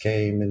holidays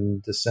came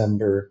in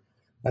December,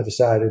 I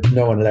decided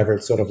no one had ever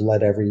sort of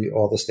let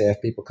all the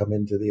staff people come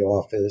into the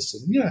office.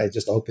 And, I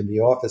just opened the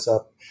office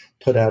up,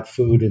 put out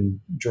food and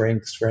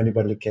drinks for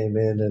anybody that came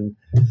in. And,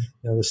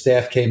 the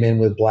staff came in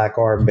with black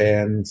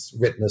armbands,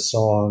 written a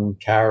song,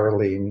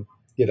 caroling.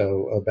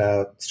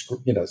 about,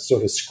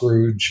 sort of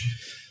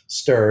Scrooge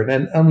Stern.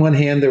 And on one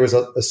hand, there was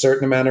a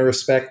certain amount of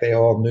respect. They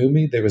all knew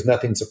me. There was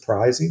nothing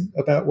surprising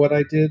about what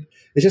I did.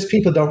 It's just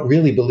people don't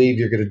really believe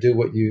you're going to do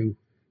what you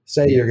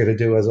say you're going to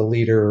do as a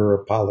leader or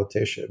a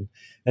politician.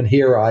 And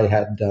here I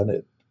had done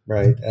it,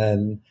 right?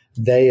 And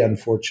they,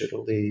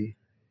 unfortunately,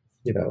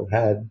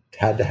 had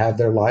to have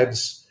their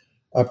lives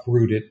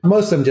uprooted.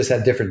 Most of them just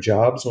had different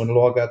jobs when it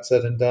all got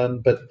said and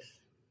done. But,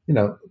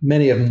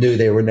 many of them knew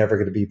they were never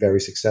going to be very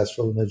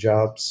successful in the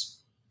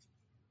jobs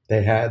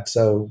they had.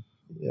 So,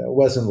 it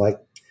wasn't like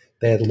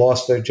they had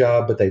lost their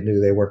job, but they knew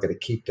they weren't going to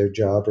keep their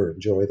job or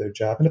enjoy their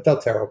job. And it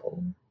felt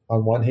terrible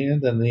on one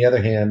hand. And on the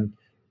other hand,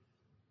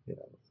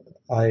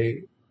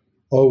 I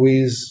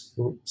always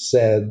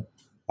said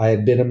I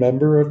had been a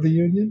member of the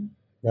union,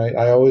 right?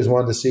 I always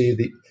wanted to see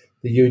the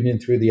union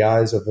through the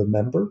eyes of a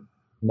member,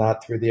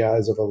 not through the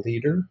eyes of a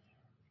leader.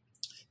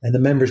 And the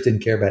members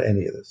didn't care about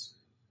any of this,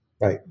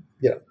 right?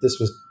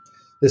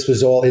 This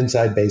was all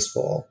inside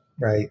baseball,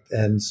 right?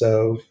 And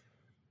so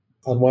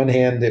on one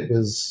hand, it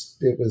was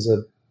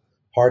a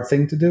hard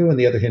thing to do. On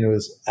the other hand, it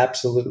was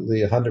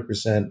absolutely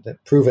 100%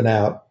 proven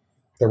out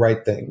the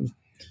right thing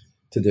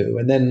to do.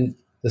 And then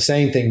the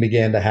same thing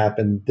began to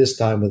happen this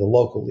time with the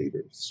local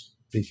leaders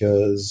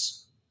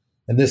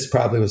and this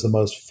probably was the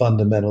most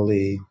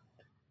fundamentally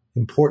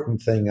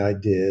important thing I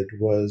did,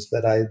 was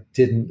that I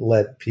didn't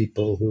let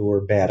people who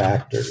were bad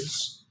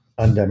actors,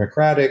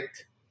 undemocratic,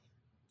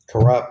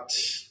 corrupt,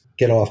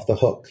 get off the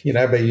hook.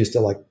 Everybody used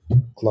to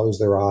close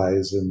their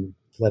eyes and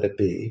let it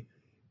be.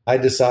 I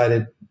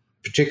decided,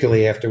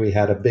 particularly after we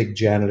had a big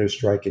janitor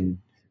strike in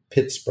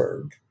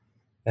Pittsburgh,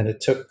 and it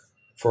took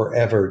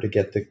forever to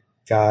get the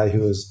guy who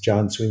was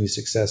John Sweeney's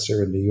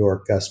successor in New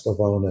York, Gus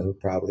Pavona, who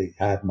probably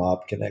had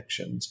mob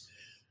connections,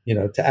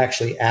 to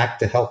actually act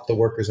to help the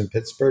workers in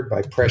Pittsburgh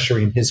by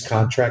pressuring his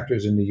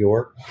contractors in New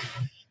York,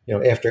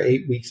 after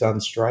 8 weeks on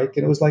strike.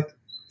 And it was like,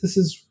 this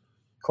is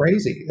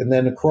crazy. And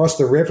then across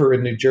the river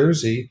in New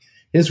Jersey,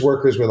 his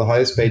workers were the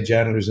highest paid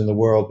janitors in the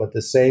world, but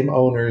the same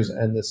owners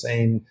and the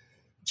same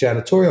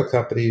janitorial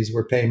companies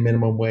were paying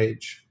minimum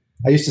wage.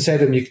 I used to say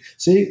to them, you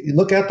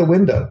look out the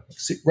window,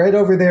 see, right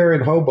over there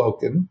in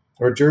Hoboken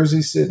or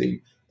Jersey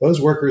City,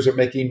 those workers are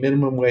making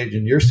minimum wage,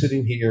 and you're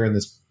sitting here in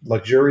this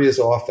luxurious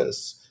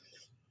office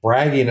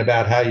bragging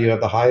about how you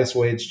have the highest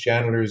wage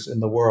janitors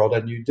in the world,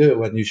 and you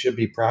do, and you should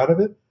be proud of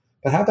it.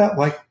 But how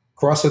about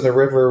crossing the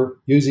river,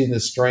 using the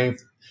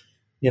strength,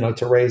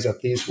 to raise up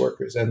these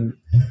workers? And,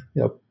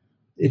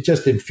 it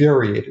just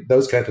infuriated.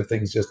 Those kinds of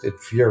things just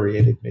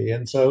infuriated me.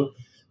 And so,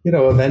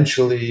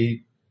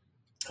 eventually,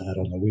 I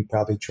don't know, we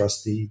probably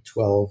trustee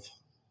 12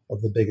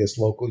 of the biggest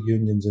local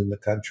unions in the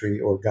country,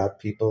 or got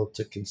people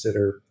to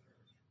consider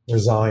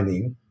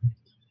resigning.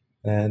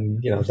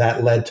 And,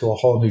 that led to a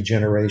whole new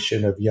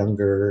generation of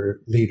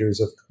younger leaders,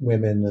 of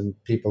women and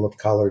people of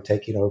color,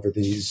 taking over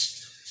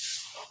these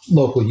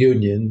local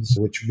unions,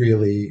 which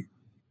really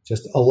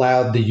just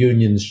allowed the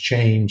unions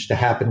change to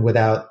happen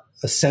without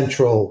a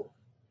central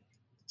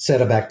set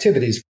of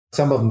activities.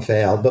 Some of them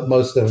failed, but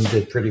most of them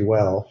did pretty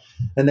well.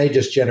 And they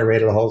just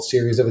generated a whole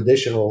series of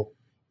additional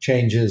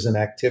changes and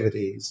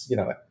activities.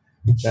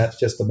 That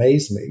just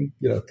amazed me.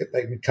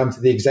 They would come to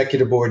the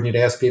executive board and you'd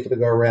ask people to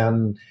go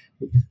around.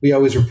 We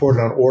always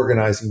reported on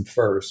organizing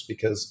first,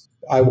 because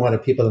I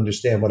wanted people to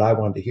understand what I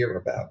wanted to hear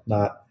about,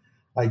 not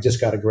I just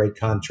got a great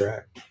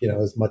contract,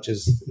 as much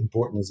as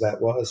important as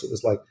that was. It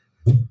was like,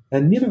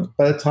 and,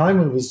 by the time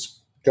it was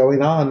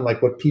going on,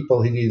 what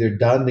people had either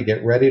done to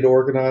get ready to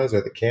organize,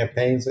 or the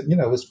campaigns, it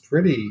was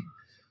pretty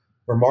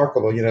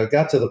remarkable. It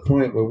got to the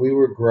point where we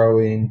were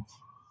growing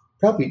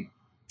probably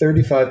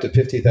 35 to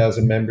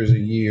 50,000 members a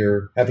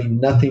year, having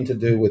nothing to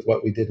do with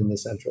what we did in the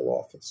central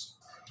office.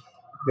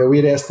 We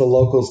had asked the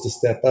locals to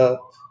step up.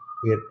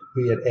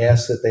 We had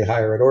asked that they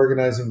hire an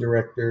organizing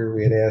director.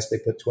 We had asked they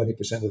put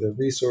 20% of their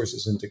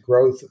resources into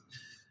growth.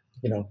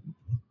 A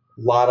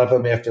lot of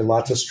them, after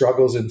lots of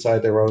struggles inside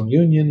their own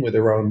union with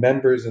their own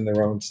members and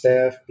their own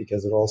staff,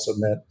 because it also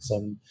meant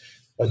some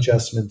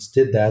adjustments,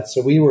 did that.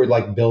 So we were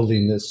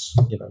building this,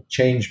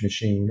 change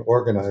machine,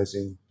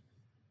 organizing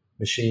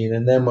machine.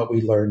 And then what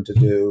we learned to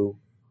do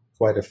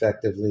quite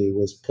effectively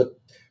was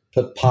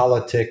put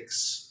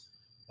politics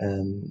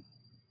and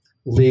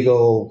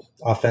legal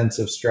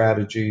offensive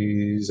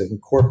strategies and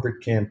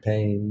corporate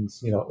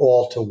campaigns,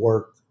 all to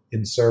work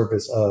in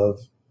service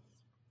of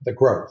the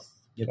growth.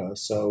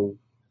 So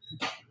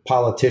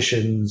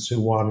politicians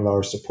who wanted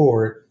our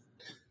support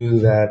knew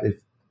that if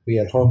we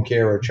had home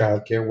care or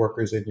child care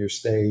workers in your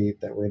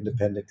state that were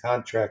independent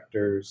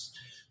contractors,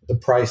 the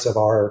price of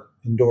our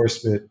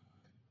endorsement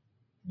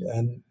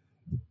and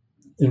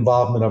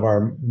involvement of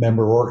our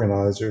member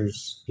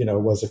organizers,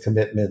 was a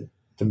commitment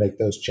to make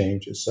those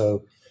changes.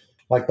 So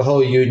the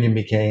whole union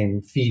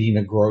became feeding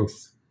a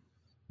growth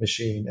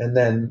machine. And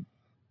then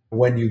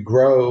when you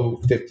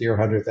grow 50 or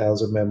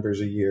 100,000 members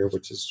a year,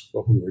 which is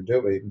what we were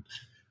doing,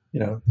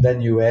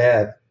 then you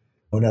add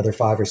another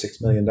 $5 or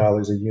 $6 million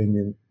of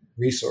union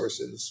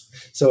resources.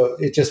 So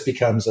it just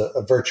becomes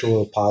a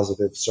virtual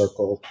positive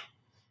circle,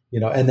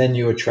 and then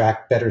you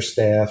attract better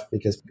staff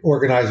because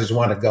organizers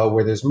want to go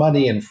where there's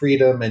money and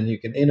freedom and you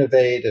can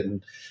innovate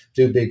and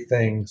do big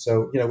things.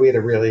 So, we had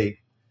a really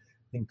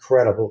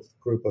incredible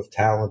group of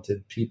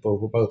talented people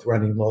who were both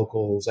running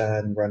locals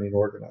and running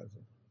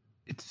organizing.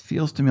 It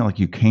feels to me like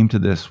you came to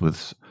this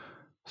with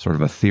sort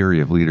of a theory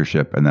of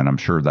leadership, and then I'm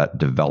sure that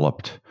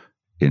developed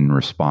in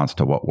response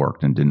to what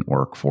worked and didn't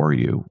work for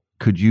you.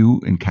 Could you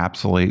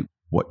encapsulate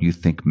what you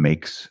think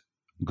makes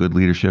good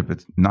leadership?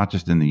 It's not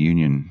just in the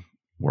union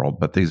world,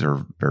 but these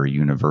are very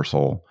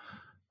universal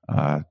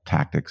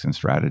tactics and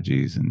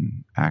strategies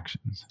and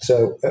actions.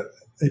 So,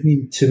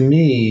 to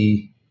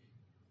me,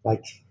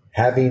 like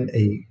having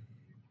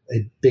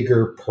a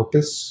bigger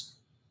purpose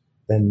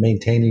than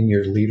maintaining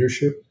your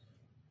leadership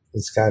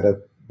is kind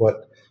of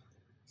what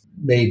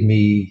made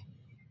me,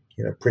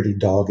 pretty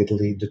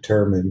doggedly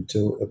determined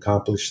to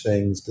accomplish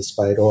things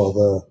despite all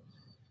the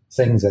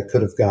things that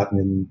could have gotten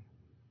in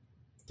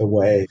the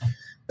way.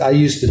 I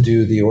used to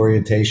do the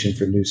orientation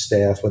for new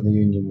staff when the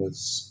union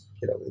was,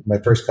 my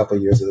first couple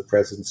of years of the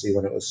presidency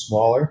when it was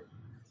smaller.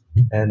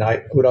 And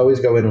I would always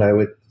go in and I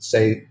would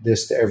say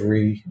this to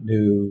every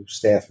new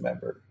staff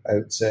member. I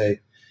would say,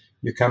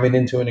 you're coming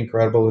into an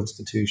incredible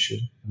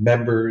institution.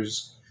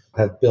 Members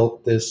have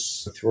built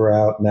this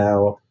throughout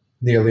now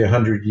nearly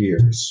 100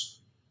 years.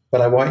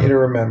 But I want you to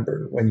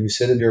remember, when you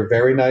sit in your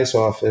very nice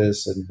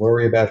office and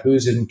worry about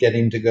who's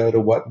getting to go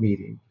to what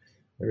meeting,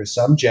 there is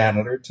some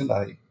janitor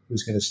tonight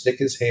who's going to stick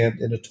his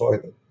hand in a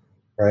toilet,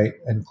 right,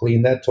 and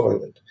clean that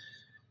toilet.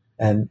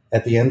 And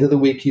at the end of the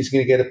week, he's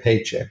going to get a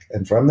paycheck.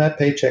 And from that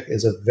paycheck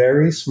is a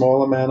very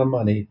small amount of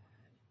money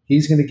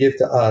he's going to give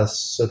to us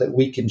so that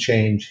we can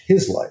change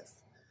his life.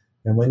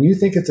 And when you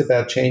think it's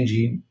about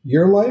changing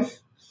your life,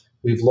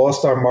 we've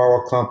lost our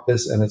moral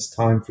compass and it's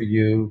time for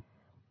you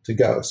to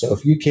go. So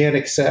if you can't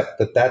accept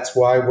that that's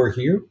why we're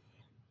here,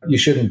 you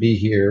shouldn't be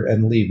here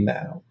and leave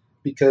now.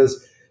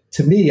 Because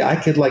to me, I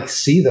could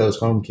see those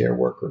home care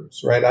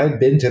workers, right? I'd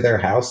been to their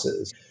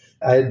houses.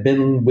 I had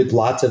been with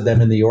lots of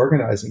them in the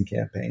organizing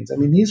campaigns.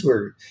 These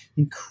were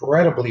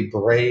incredibly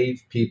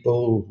brave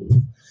people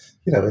who,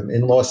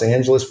 in Los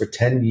Angeles for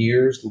 10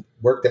 years,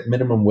 worked at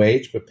minimum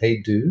wage but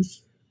paid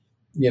dues,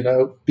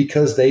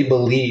 because they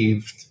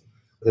believed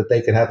that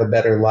they could have a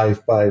better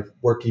life by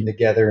working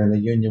together, and the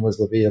union was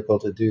the vehicle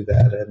to do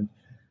that. And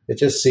it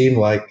just seemed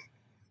like,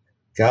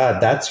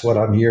 God, that's what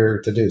I'm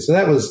here to do. So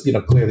that was,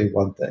 clearly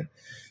one thing.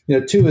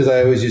 Two is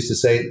I always used to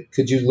say,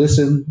 could you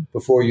listen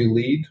before you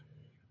lead?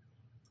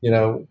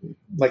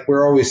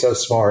 We're always so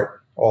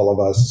smart, all of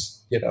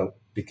us,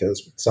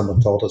 because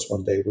someone told us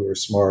one day we were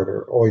smart,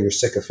 or all your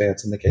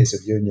sycophants in the case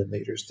of union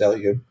leaders tell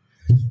you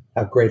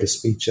how great a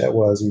speech that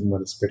was, even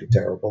when it's pretty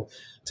terrible.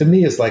 To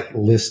me, it's like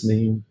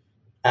listening,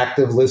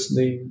 active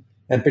listening,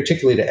 and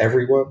particularly to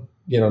everyone,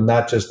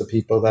 not just the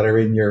people that are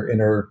in your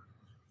inner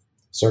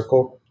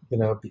circle,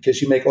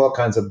 because you make all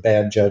kinds of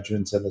bad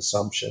judgments and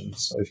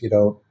assumptions if you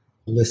don't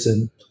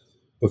listen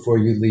before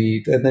you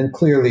lead. And then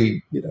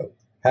clearly,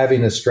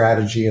 having a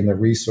strategy and the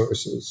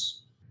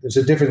resources. There's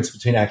a difference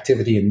between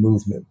activity and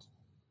movement,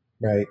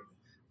 right?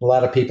 A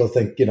lot of people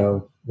think,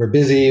 we're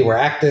busy, we're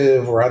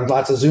active, we're on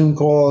lots of Zoom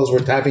calls,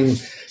 we're having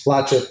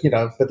lots of,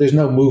 but there's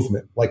no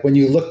movement. Like when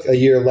you look a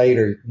year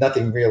later,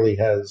 nothing really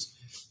has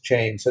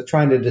changed. So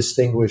trying to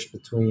distinguish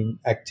between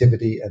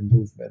activity and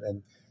movement.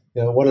 And,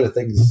 one of the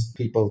things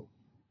people,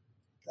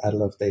 I don't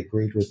know if they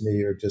agreed with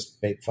me or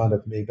just made fun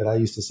of me, but I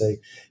used to say,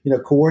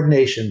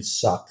 coordination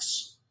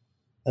sucks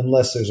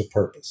unless there's a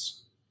purpose.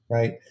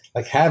 Right?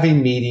 Like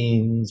having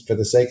meetings for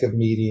the sake of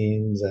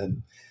meetings,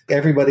 and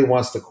everybody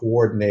wants to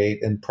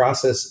coordinate, and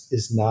process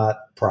is not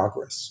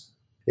progress.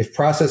 If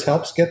process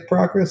helps get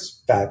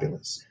progress,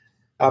 fabulous.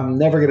 I'm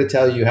never going to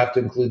tell you have to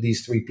include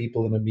these 3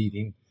 people in a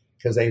meeting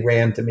because they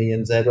ran to me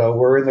and said, well,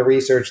 we're in the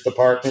research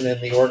department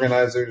and the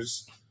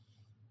organizers,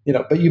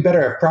 but you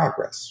better have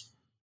progress.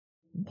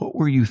 What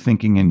were you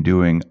thinking and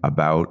doing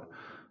about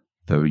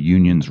the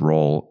union's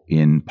role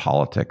in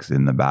politics,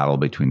 in the battle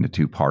between the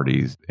two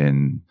parties,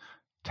 in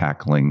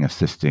tackling,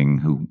 assisting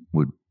who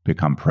would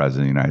become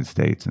president of the United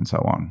States and so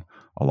on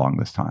along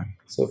this time?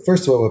 So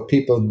first of all, what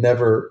people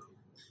never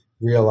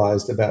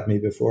realized about me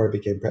before I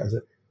became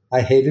president,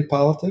 I hated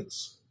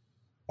politics.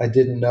 I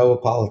didn't know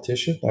a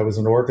politician. I was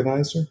an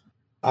organizer.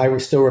 I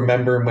still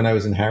remember when I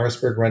was in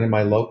Harrisburg running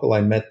my local,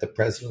 I met the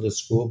president of the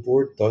school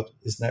board. Thought,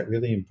 isn't that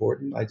really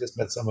important? I just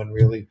met someone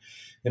really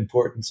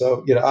important.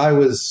 So, I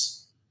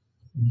was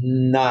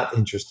not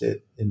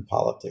interested in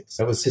politics.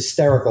 I was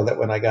hysterical that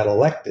when I got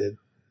elected,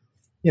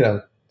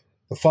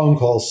 the phone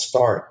calls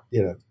start,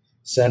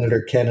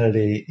 Senator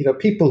Kennedy,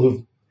 people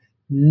who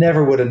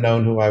never would have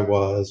known who I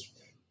was,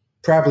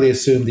 probably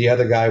assumed the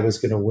other guy was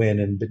going to win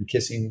and been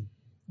kissing,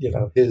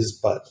 his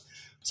butt.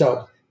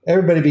 So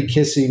everybody be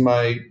kissing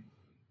my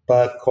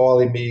butt,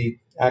 calling me,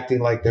 acting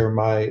like they're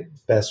my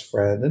best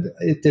friend.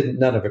 And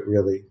none of it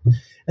really.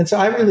 And so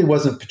I really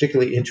wasn't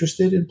particularly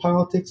interested in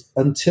politics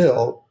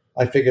until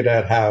I figured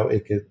out how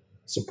it could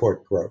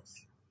support growth.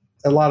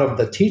 a lot of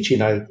the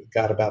teaching I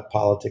got about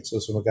politics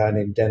was from a guy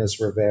named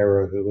Dennis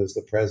Rivera, who was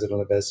the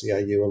president of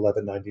SEIU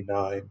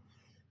 1199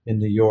 in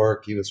New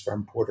York. He was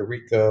from Puerto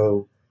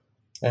Rico,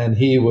 and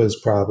he was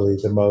probably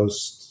the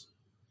most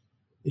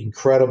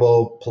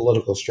incredible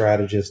political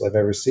strategist I've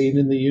ever seen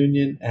in the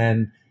union.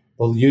 And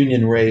the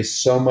union raised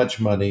so much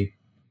money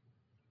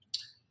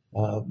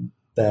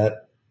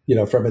that,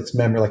 from its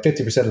member, like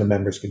 50% of the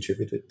members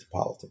contributed to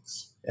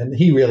politics. And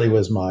he really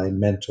was my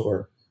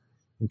mentor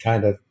and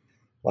kind of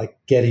like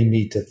getting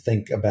me to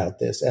think about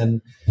this.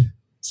 And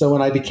so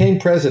when I became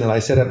president, I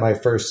said at my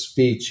first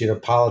speech,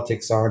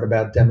 politics aren't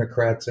about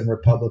Democrats and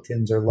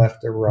Republicans or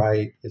left or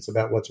right. It's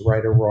about what's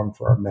right or wrong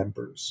for our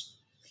members.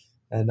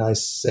 And I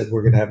said,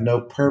 we're going to have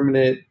no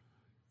permanent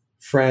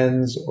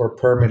friends or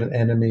permanent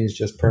enemies,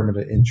 just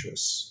permanent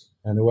interests.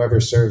 And whoever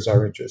serves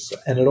our interests.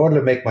 And in order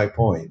to make my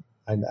point,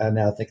 I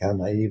now think how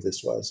naive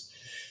this was,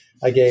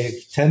 I gave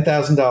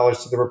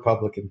 $10,000 to the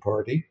Republican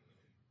Party,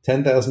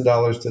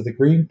 $10,000 to the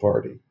Green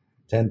Party,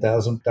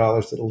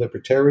 $10,000 to the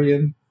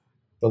Libertarian,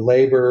 the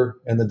Labor,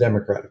 and the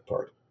Democratic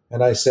Party.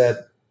 And I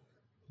said,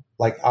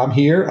 like, I'm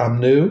here, I'm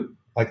new,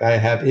 like I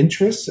have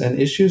interests and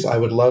issues. I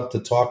would love to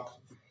talk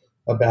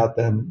about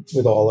them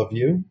with all of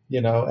you,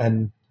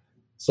 and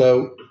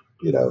so,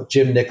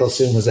 Jim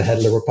Nicholson was the head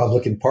of the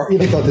Republican Party.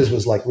 They thought this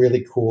was like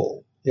really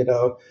cool,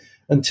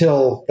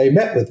 until they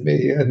met with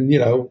me. And,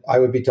 I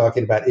would be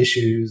talking about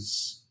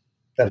issues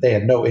that they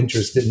had no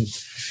interest in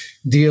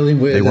dealing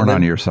with. They weren't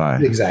on your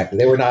side. Exactly.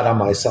 They were not on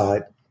my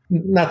side.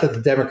 Not that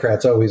the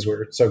Democrats always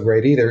were so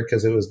great either,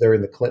 because it was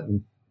during the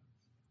Clinton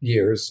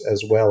years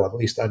as well, at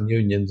least on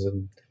unions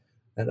and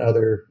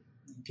other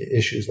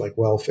issues like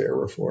welfare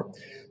reform.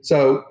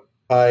 So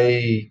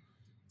I,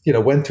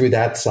 went through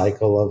that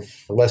cycle of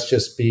let's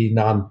just be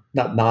not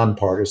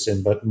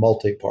nonpartisan, but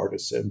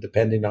multi-partisan,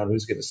 depending on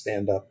who's going to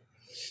stand up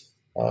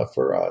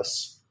for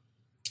us.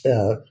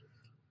 And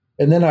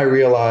then I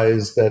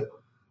realized that,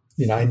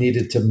 I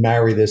needed to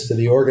marry this to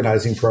the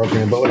organizing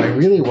program. But what I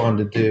really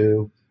wanted to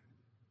do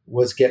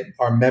was get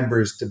our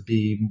members to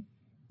be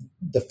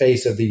the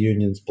face of the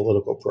union's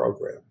political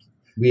program.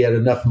 We had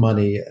enough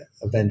money,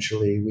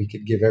 eventually, we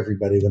could give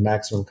everybody the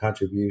maximum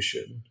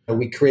contribution. And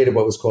we created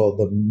what was called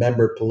the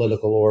Member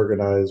Political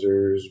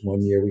Organizers.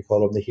 One year we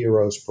called them the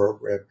Heroes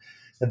Program.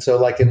 And so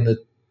like in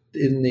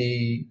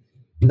the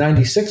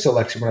 96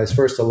 election, when I was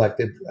first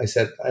elected, I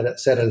set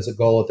as a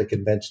goal at the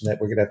convention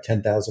that we're going to have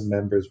 10,000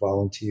 members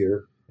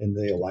volunteer in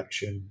the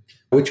election,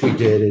 which we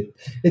did.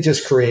 It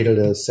just created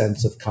a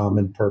sense of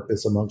common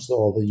purpose amongst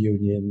all the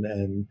union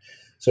and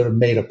sort of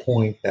made a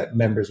point that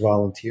members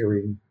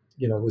volunteering,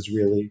 was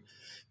really,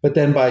 but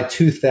then by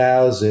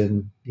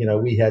 2000,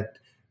 we had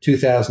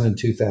 2000 and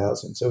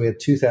 2000. So we had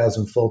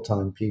 2,000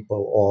 full-time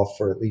people off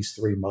for at least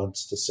 3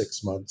 months to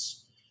 6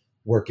 months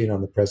working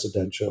on the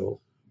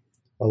presidential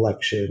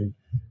election.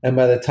 And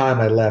by the time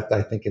I left,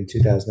 I think in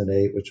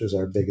 2008, which was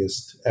our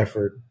biggest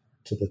effort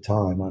to the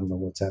time, I don't know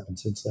what's happened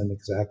since then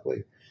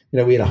exactly.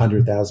 We had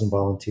 100,000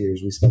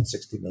 volunteers. We spent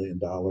 $60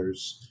 million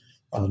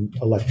on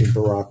electing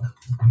Barack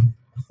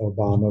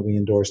Obama. We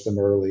endorsed him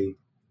early.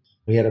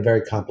 We had a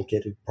very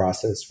complicated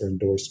process for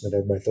endorsement.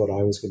 Everybody thought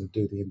I was going to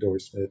do the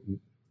endorsement, and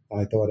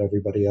I thought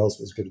everybody else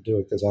was going to do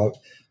it because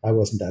I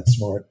wasn't that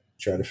smart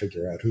trying to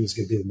figure out who's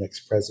going to be the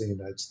next president of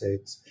the United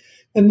States.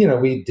 And,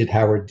 we did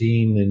Howard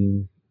Dean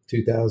in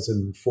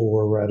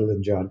 2004 rather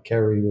than John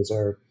Kerry was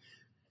our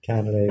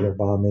candidate,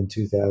 Obama in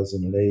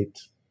 2008.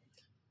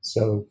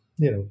 So,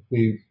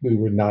 we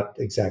were not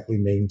exactly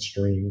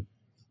mainstream,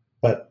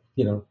 but,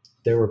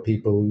 there were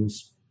people who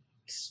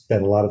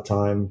spent a lot of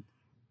time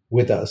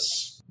with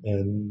us.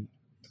 And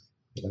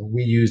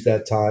we used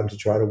that time to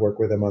try to work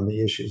with them on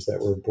the issues that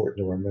were important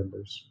to our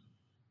members.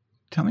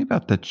 Tell me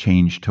about the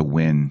Change to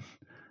Win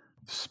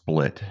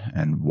split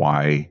and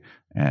why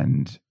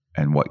and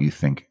what you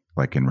think,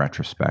 like in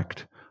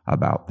retrospect,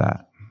 about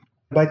that.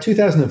 By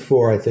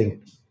 2004, I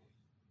think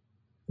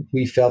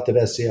we felt at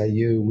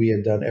SEIU we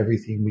had done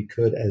everything we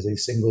could as a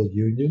single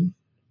union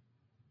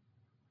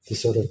to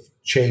sort of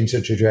change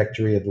the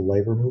trajectory of the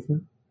labor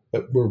movement.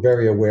 But we're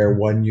very aware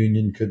one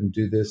union couldn't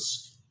do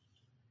this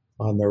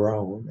on their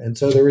own. And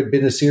so there had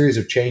been a series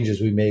of changes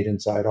we made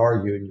inside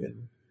our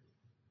union.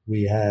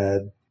 We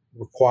had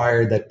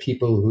required that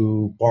people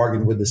who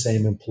bargained with the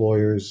same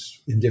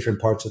employers in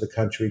different parts of the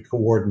country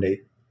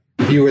coordinate.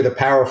 If you were the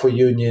powerful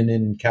union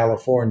in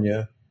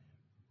California,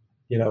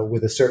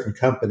 with a certain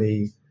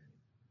company,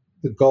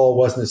 the goal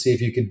wasn't to see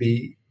if you could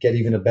get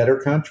even a better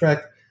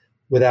contract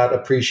without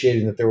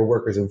appreciating that there were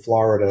workers in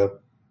Florida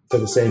for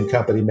the same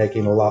company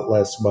making a lot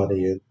less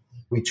money. And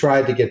we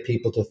tried to get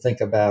people to think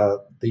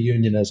about the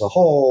union as a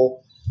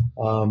whole,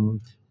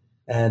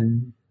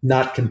 and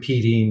not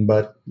competing,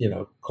 but,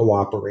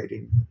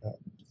 cooperating.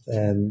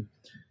 And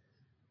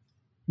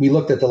we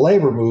looked at the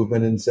labor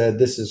movement and said,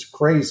 this is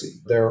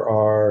crazy. There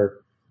are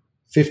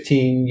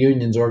 15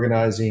 unions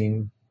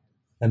organizing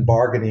and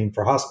bargaining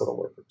for hospital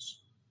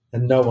workers,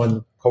 and no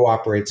one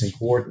cooperates and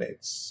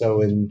coordinates.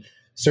 So in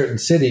certain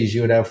cities,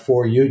 you would have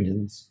 4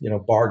 unions,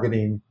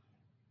 bargaining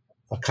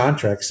a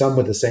contract, some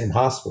with the same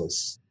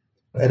hospitals.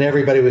 And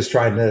everybody was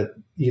trying to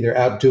either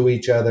outdo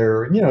each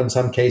other. In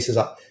some cases,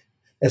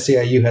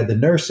 SEIU had the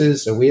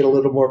nurses, so we had a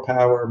little more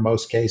power. In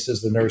most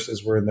cases, the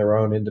nurses were in their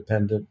own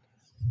independent.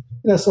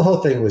 So the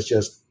whole thing was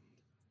just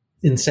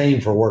insane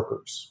for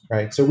workers,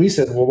 right? So we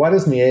said, well, why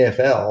doesn't the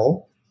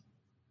AFL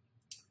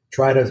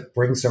try to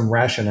bring some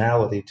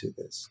rationality to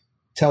this?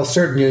 Tell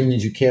certain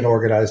unions you can't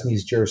organize in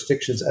these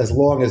jurisdictions as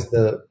long as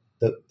the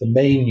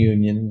main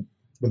union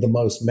with the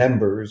most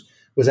members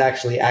was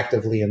actually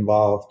actively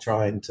involved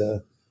trying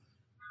to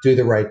do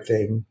the right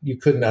thing. You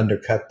couldn't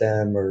undercut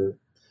them or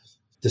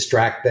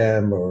distract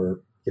them,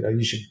 or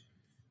you should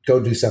go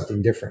do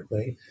something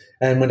differently.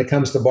 And when it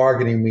comes to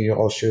bargaining, we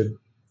all should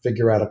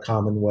figure out a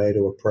common way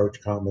to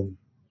approach common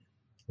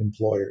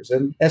employers.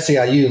 And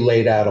SEIU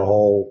laid out a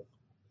whole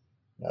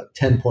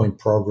 10-point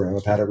program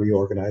of how to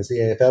reorganize the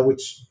AFL,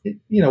 which,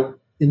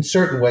 in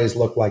certain ways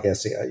looked like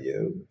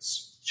SEIU.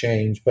 It's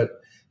changed, but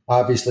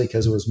obviously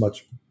because it was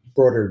much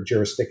broader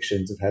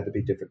jurisdictions, it had to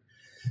be different.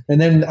 And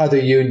then other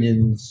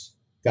unions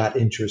got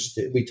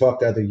interested. We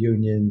talked to other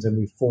unions and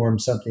we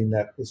formed something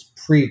that was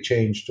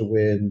pre-Change to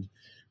Win,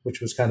 which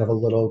was kind of a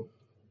little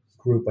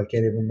group, I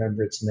can't even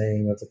remember its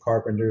name, of the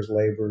Carpenters,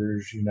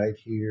 Laborers, Unite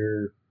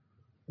Here,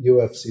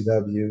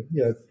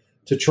 UFCW,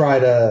 to try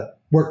to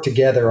work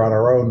together on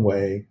our own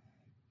way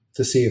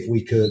to see if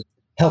we could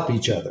help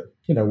each other,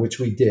 which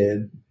we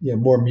did,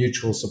 more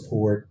mutual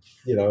support.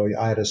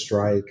 I had a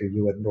strike or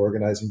you had an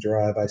organizing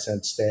drive. I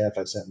sent staff,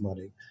 I sent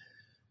money.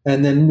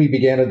 And then we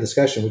began a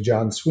discussion with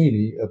John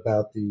Sweeney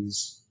about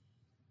these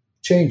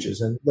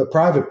changes. And the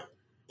private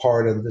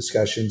part of the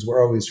discussions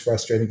were always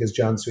frustrating because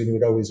John Sweeney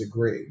would always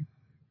agree.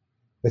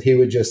 But he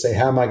would just say,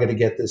 how am I going to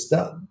get this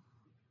done?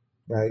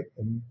 Right?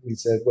 And we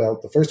said, well,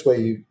 the first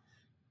way you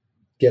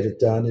get it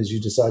done is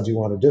you decide you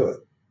want to do it.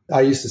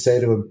 I used to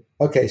say to him,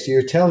 okay, so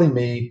you're telling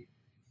me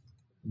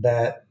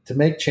that to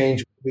make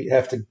change, we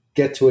have to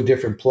get to a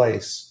different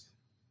place,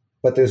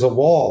 but there's a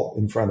wall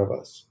in front of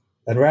us.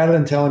 And rather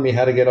than telling me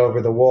how to get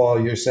over the wall,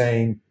 you're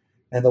saying,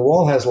 and the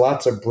wall has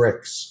lots of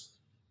bricks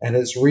and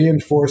it's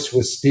reinforced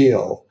with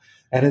steel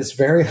and it's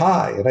very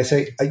high. And I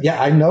say,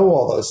 yeah, I know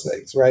all those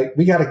things, right?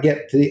 We got to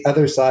get to the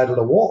other side of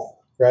the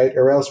wall, right?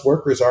 Or else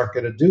workers aren't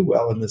going to do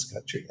well in this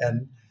country.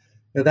 And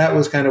that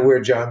was kind of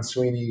where John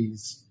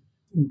Sweeney's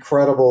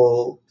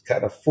incredible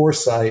kind of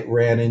foresight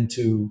ran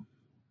into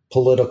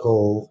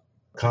political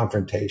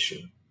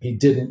confrontation. He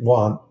didn't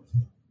want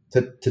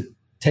to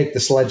take the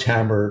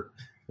sledgehammer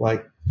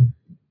like,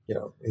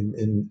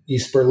 in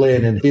East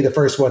Berlin and be the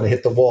first one to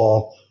hit the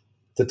wall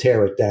to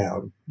tear it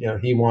down.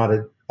 He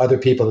wanted other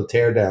people to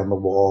tear down the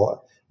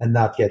wall and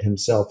not get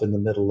himself in the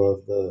middle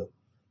of the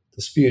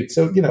dispute.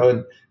 So,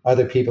 and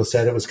other people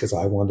said it was because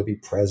I wanted to be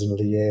president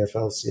of the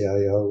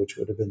AFL-CIO, which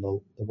would have been the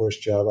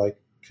worst job I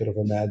could have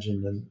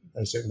imagined. And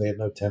I certainly had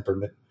no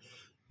temperament,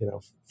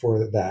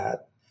 for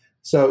that.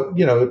 So,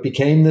 it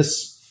became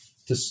this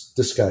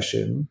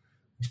discussion.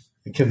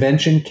 The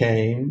convention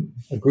came,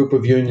 a group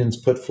of unions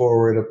put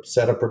forward a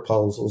set of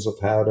proposals of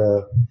how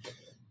to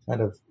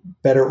kind of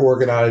better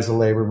organize the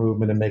labor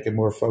movement and make it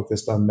more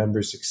focused on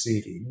members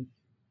succeeding.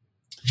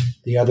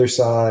 The other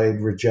side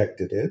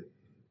rejected it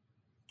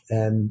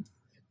and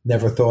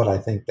never thought, I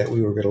think, that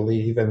we were going to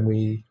leave, and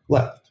we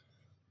left.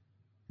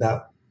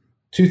 Now,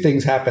 two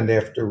things happened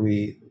after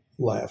we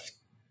left,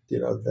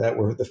 that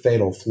were the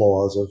fatal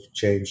flaws of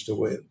Change to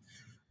Win.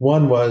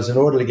 One was, in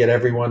order to get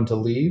everyone to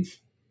leave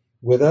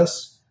with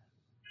us,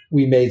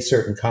 we made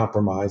certain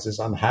compromises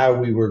on how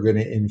we were going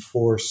to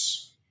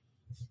enforce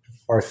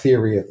our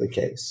theory of the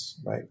case,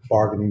 right?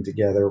 Bargaining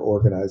together,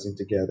 organizing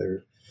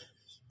together.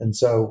 And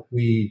so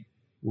we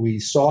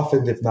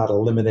softened, if not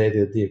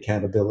eliminated, the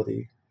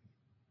accountability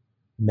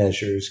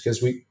measures,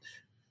 because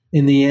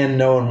in the end,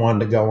 no one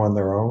wanted to go on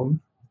their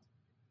own,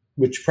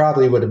 which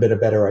probably would have been a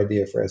better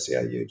idea for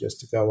SEIU, just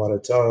to go on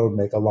its own,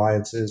 make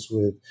alliances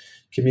with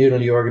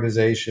community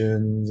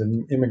organizations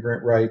and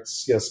immigrant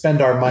rights, spend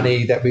our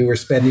money that we were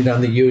spending on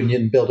the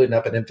union, building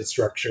up an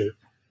infrastructure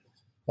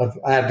of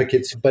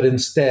advocates. But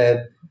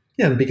instead,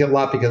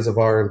 because of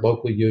our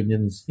local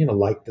unions,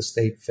 like the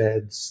state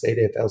feds, state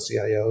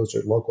AFL-CIOs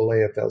or local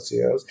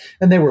AFL-CIOs,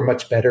 and they were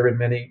much better in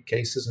many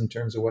cases in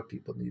terms of what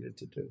people needed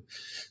to do.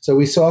 So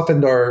we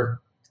softened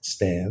our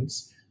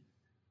stance.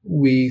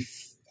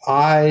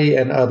 I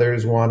and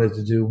others wanted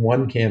to do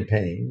one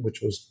campaign,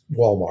 which was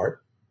Walmart.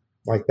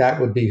 Like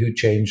that would be who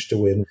Changed to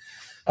Win.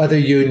 Other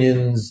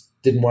unions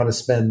didn't want to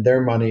spend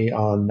their money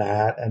on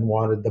that and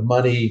wanted the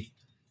money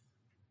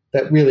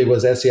that really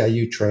was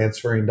SEIU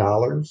transferring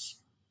dollars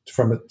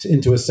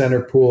into a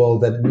center pool,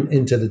 then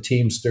into the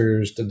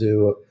Teamsters to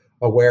do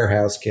a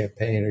warehouse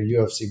campaign, or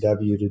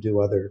UFCW to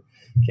do other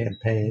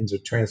campaigns, or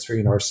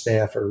transferring our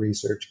staff or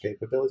research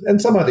capabilities.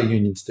 And some other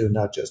unions do,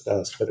 not just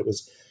us, but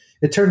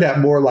it turned out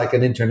more like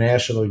an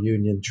international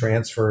union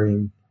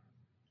transferring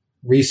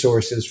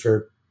resources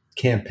for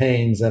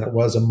campaigns than it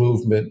was a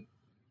movement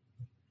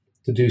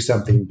to do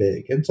something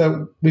big. And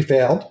so we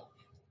failed.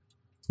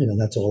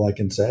 That's all I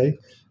can say.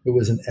 It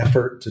was an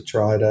effort to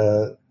try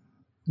to,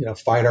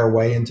 fight our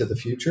way into the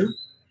future.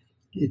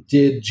 It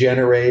did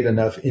generate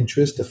enough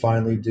interest to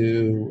finally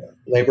do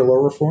labor law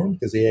reform,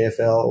 because the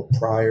AFL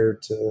prior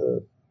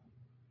to,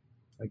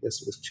 I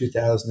guess it was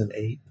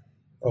 2008,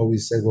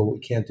 always said, well, we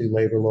can't do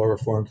labor law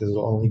reform because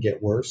it'll only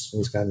get worse. It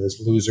was kind of this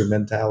loser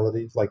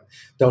mentality, like,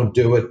 don't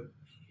do it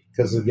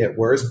because it'll get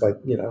worse.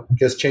 But,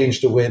 because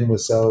Change to Win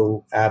was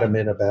so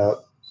adamant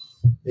about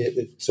it,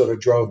 it sort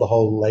of drove the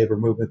whole labor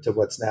movement to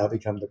what's now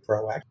become the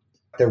PRO Act.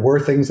 There were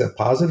things that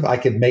positive. I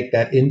could make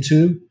that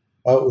into,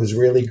 oh, it was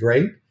really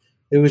great.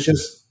 It was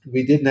just,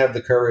 we didn't have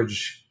the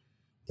courage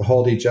to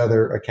hold each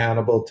other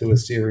accountable to a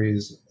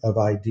series of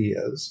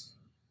ideas.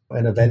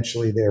 And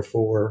eventually,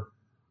 therefore,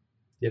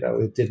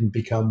 it didn't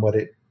become what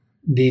it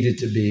needed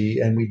to be.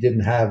 And we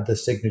didn't have the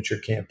signature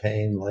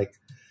campaign like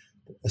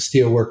a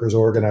steelworkers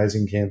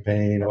organizing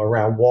campaign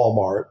around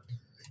Walmart,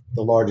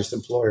 the largest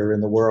employer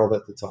in the world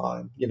at the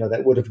time,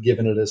 that would have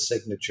given it a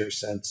signature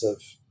sense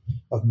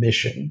of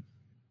mission,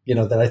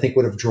 that I think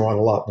would have drawn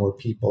a lot more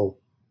people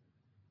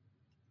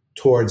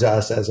towards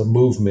us as a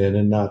movement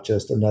and not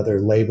just another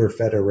labor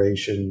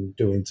federation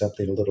doing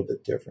something a little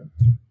bit different.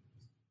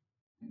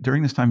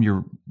 During this time,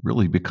 you're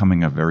really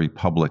becoming a very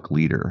public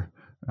leader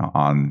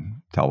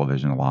on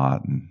television a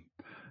lot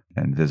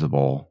and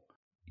visible.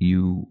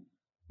 You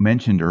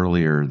mentioned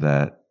earlier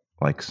that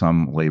like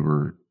some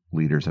labor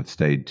leaders have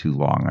stayed too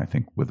long, I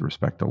think, with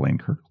respect to Lane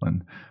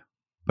Kirkland,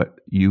 but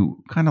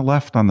you kind of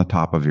left on the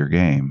top of your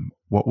game.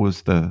 What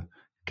was the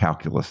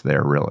calculus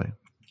there, really?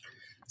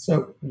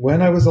 So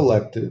when I was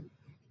elected,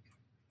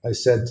 I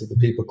said to the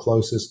people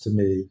closest to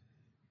me,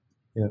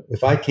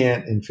 if I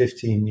can't in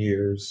 15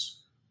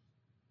 years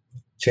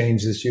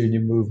change this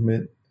union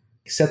movement,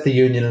 set the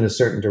union in a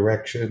certain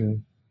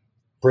direction,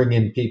 bring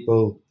in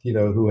people,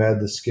 who had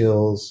the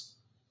skills,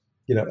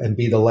 and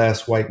be the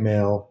last white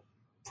male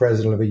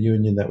president of a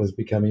union that was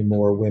becoming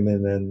more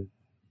women and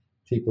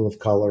people of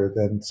color,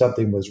 then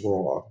something was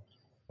wrong.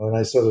 And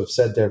I sort of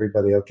said to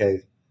everybody,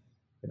 okay,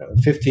 in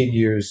 15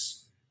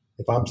 years,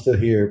 if I'm still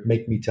here,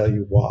 make me tell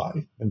you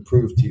why and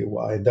prove to you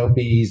why. And don't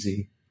be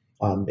easy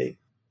on me.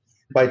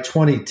 By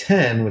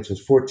 2010, which was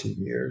 14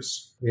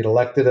 years, we had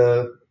elected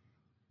a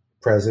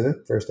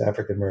president, first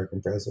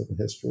African-American president in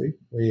history.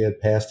 We had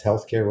passed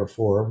healthcare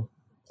reform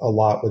a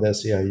lot with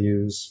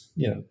SEIU's,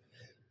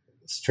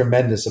 it's a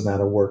tremendous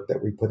amount of work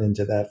that we put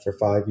into that for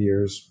 5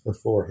 years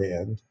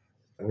beforehand.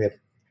 And we had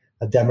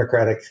a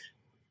Democratic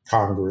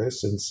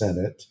Congress and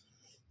Senate.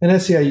 And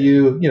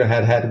SEIU,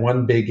 had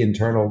one big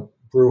internal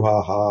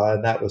brouhaha,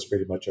 and that was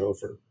pretty much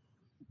over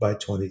by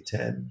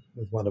 2010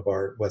 with one of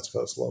our West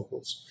Coast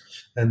locals.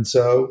 And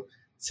so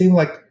it seemed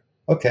like,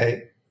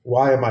 okay,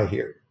 why am I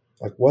here?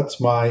 Like,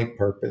 what's my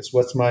purpose?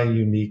 What's my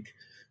unique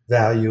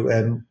value?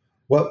 And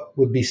what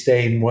would be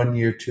staying 1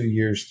 year, 2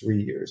 years,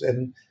 3 years?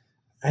 And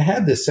I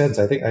had this sense,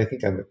 I think I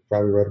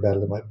probably wrote about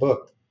it in my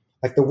book,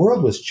 like the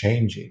world was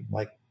changing,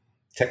 like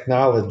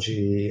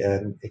technology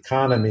and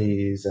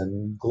economies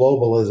and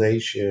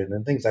globalization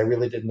and things I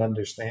really didn't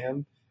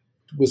understand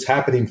was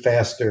happening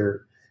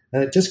faster.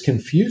 And it just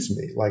confused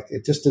me. Like,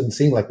 it just didn't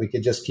seem like we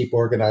could just keep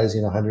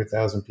organizing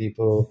 100,000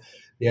 people.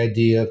 The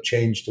idea of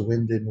Change to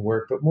Win didn't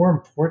work. But more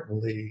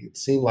importantly, it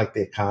seemed like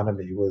the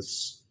economy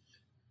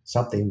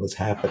something was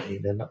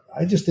happening. And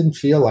I just didn't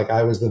feel like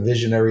I was the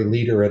visionary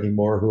leader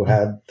anymore who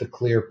had the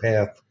clear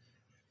path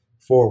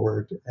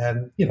forward.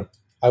 And,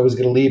 I was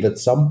going to leave at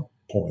some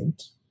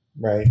point,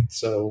 right?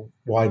 So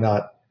why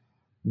not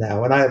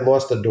now? And I had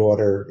lost a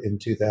daughter in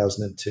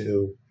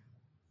 2002,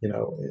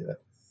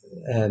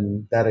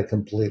 and that had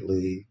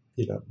completely,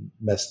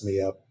 messed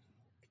me up.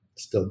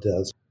 Still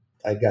does.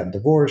 I'd gotten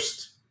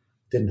divorced,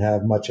 didn't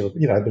have much of,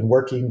 I'd been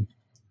working,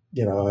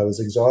 I was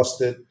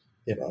exhausted,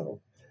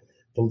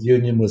 the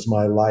union was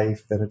my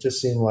life. And it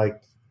just seemed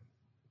like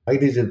I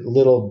needed a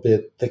little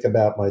bit think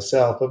about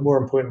myself, but more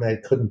importantly, I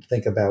couldn't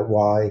think about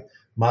why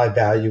my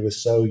value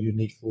was so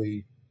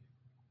uniquely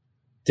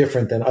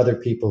different than other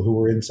people who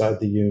were inside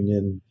the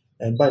union.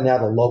 And by now,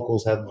 the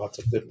locals had lots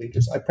of good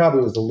leaders. I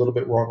probably was a little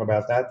bit wrong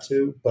about that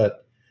too,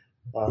 but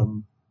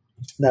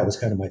that was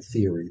kind of my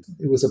theory.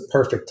 It was a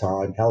perfect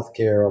time.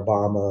 Healthcare,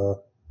 Obama,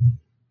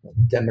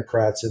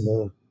 Democrats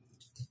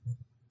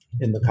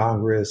in the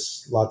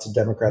Congress, lots of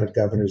Democratic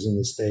governors in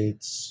the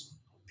states.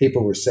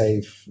 People were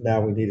safe. Now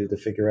we needed to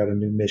figure out a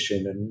new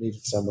mission and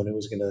needed someone who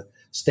was going to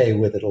stay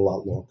with it a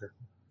lot longer.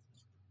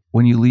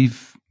 When you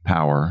leave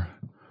power,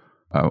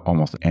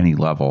 almost any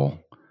level,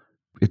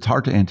 it's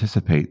hard to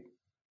anticipate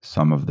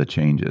some of the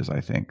changes,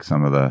 I think.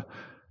 Some of the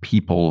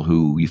people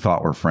who you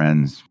thought were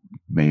friends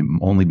may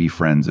only be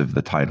friends of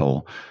the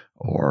title,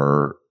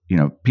 or,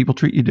 people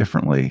treat you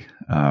differently.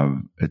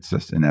 It's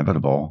just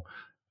inevitable.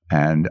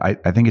 And I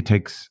think it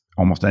takes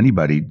almost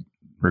anybody,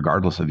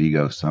 regardless of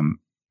ego, some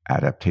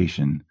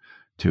adaptation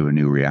to a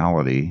new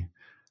reality.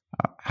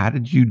 How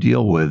did you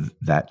deal with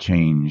that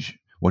change?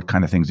 What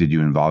kind of things did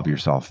you involve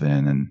yourself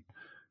in? And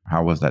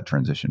how was that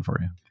transition for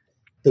you?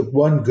 The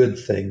one good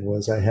thing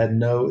was I had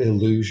no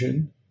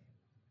illusion,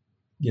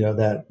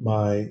 that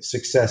my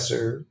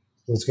successor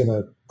was going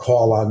to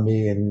call on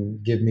me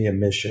and give me a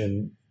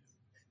mission.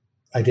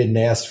 I didn't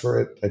ask for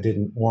it. I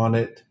didn't want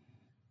it.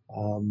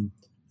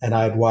 And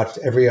I'd watched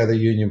every other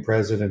union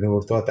president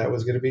who thought that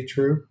was going to be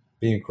true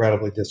be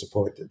incredibly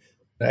disappointed.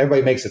 Now,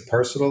 everybody makes it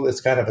personal.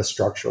 It's kind of a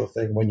structural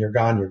thing. When you're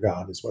gone,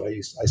 is what I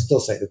still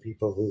say to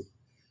people who,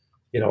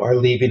 are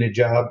leaving a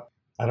job.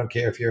 I don't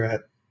care if you're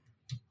at,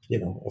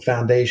 a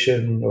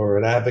foundation or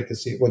an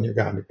advocacy. When you're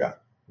gone,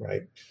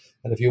 right?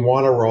 And if you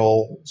want a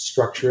role,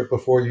 structure it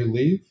before you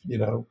leave,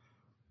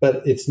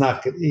 but it's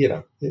not,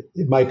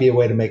 it might be a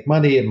way to make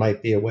money. It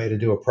might be a way to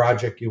do a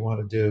project you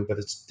want to do, but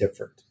it's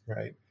different,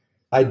 right?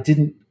 I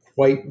didn't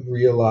quite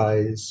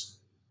realize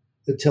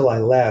until I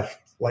left,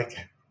 like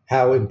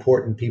how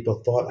important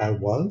people thought I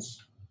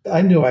was.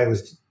 I knew I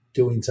was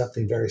doing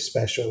something very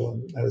special,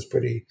 and I was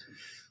pretty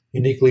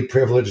uniquely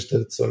privileged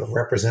to sort of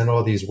represent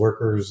all these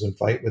workers and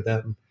fight with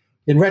them.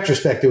 In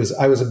retrospect,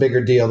 I was a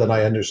bigger deal than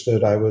I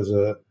understood. I was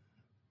a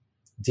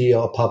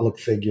public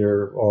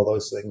figure, all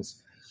those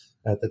things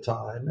at the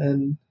time.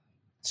 And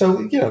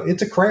so,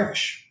 it's a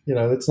crash.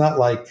 It's not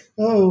like,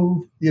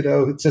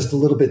 it's just a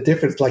little bit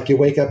different. It's like you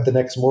wake up the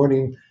next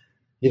morning,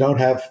 you don't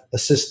have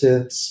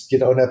assistants, you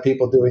don't have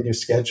people doing your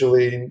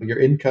scheduling, your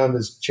income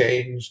has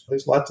changed.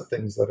 There's lots of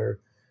things that are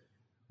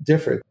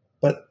different.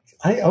 But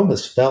I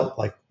almost felt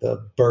like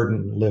the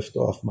burden lift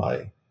off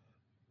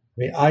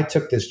I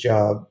took this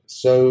job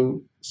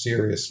so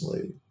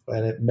seriously,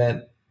 and it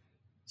meant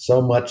so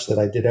much that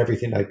I did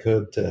everything I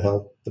could to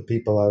help the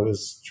people I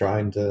was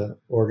trying to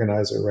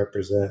organize or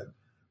represent,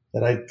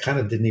 that I kind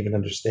of didn't even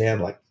understand.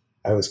 Like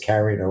I was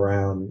carrying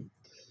around,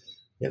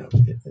 an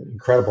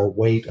incredible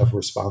weight of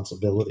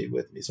responsibility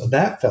with me. So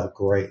that felt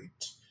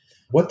great.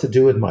 What to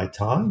do with my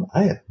time?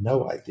 I had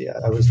no idea.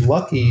 I was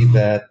lucky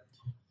that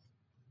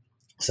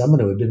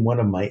someone who had been one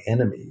of my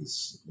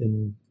enemies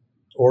in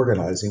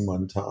organizing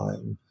one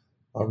time,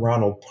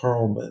 Ronald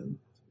Perlman,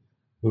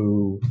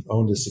 who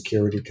owned a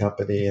security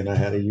company, and I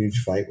had a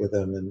huge fight with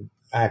him. And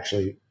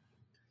actually,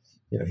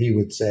 he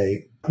would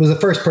say, was the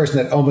first person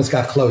that almost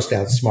got close to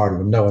outsmarting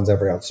him. No one's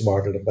ever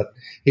outsmarted him, but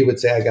he would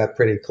say I got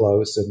pretty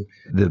close. And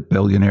the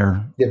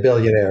billionaire,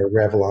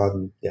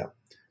 Revlon, yeah.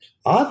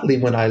 Oddly,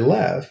 when I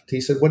left, he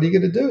said, "What are you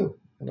going to do?"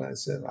 And I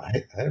said,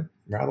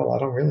 Ronald, I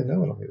don't really know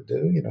what I'm going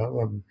to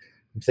do.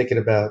 I'm thinking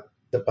about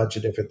a bunch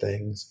of different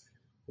things.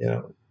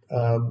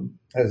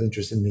 I was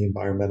interested in the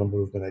environmental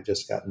movement. I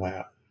just got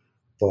my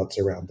thoughts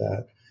around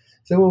that.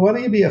 So, well, why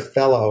don't you be a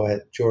fellow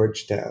at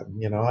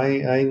Georgetown?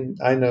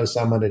 I know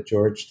someone at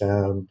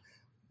Georgetown.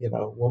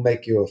 We'll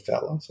make you a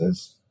fellow. So I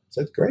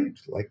said, great.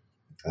 Like,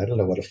 I don't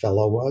know what a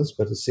fellow was,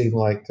 but it seemed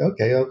like,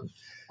 okay,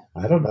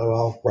 I don't know.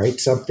 I'll write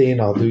something.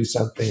 I'll do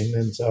something.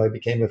 And so I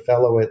became a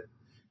fellow at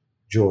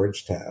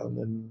Georgetown.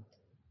 And,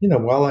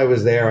 while I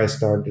was there, I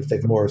started to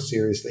think more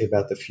seriously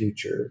about the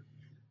future.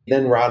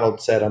 Then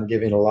Ronald said, I'm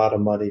giving a lot of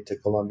money to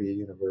Columbia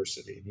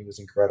University. And he was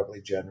incredibly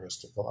generous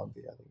to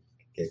Columbia. I think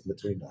he gave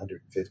between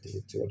 $150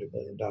 and $200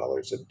 million.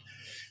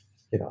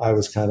 And, I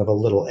was kind of a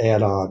little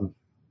add-on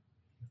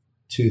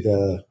to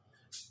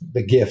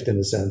the gift, in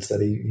a sense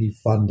that he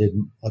funded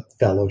a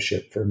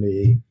fellowship for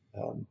me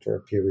for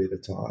a period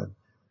of time.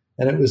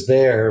 And it was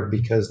there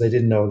because they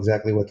didn't know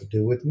exactly what to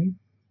do with me.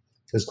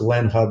 Because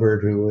Glenn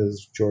Hubbard, who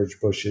was George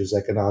Bush's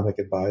economic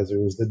advisor,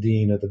 was the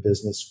dean of the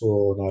business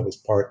school, and I was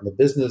part in the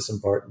business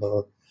and part in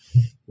the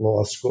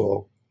law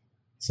school.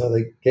 So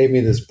they gave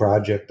me this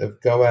project of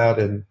go out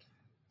and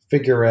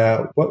figure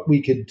out what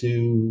we could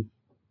do.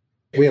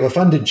 We have a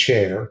funded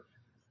chair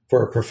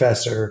for a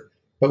professor,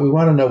 but we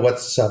want to know what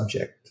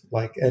subject.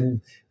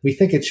 And we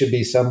think it should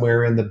be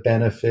somewhere in the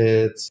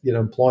benefits,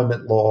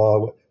 employment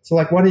law. So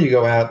why don't you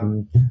go out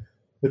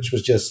which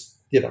was just,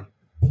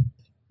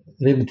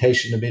 an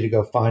invitation to me to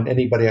go find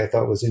anybody I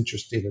thought was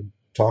interesting and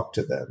talk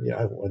to them.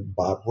 I went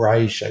Bob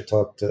Reich. I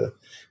talked to,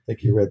 I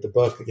think you read the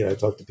book. I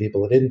talked to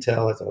people at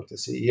Intel. I talked to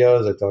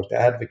CEOs. I talked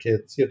to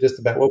advocates, just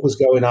about what was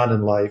going on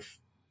in life.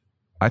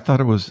 I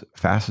thought it was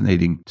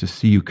fascinating to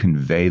see you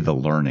convey the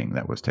learning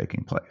that was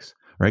taking place,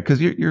 right?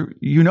 Because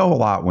you know a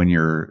lot when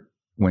you're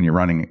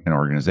running an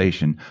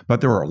organization,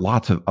 but there were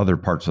lots of other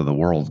parts of the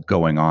world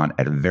going on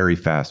at a very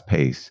fast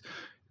pace.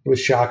 It was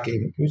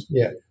shocking.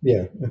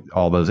 Yeah.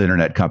 All those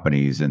internet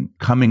companies and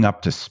coming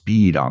up to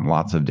speed on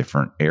lots of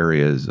different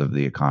areas of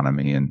the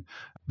economy, and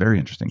very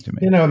interesting to me.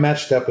 It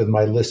matched up with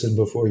my listen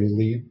before you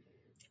lead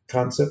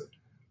concept,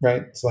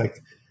 right? It's like,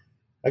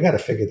 I got to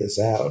figure this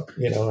out.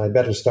 I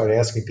better start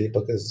asking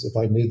people, because if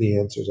I knew the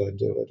answers, I'd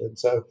do it. And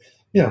so,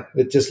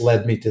 it just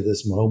led me to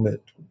this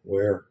moment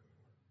where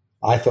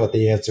I thought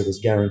the answer was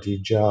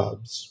guaranteed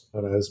jobs.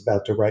 When I was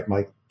about to write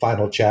my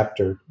final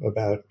chapter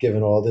about,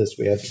 given all this,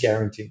 we had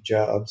guaranteed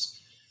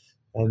jobs.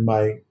 And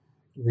my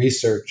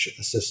research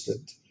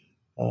assistant,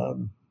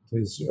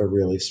 who's a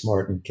really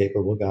smart and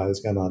capable guy, has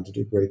gone on to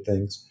do great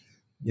things,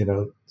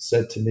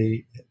 said to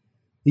me,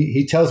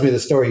 he tells me the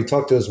story. He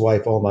talked to his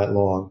wife all night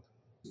long.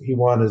 He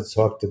wanted to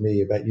talk to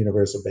me about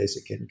universal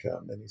basic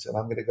income. And he said,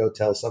 I'm going to go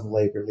tell some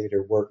labor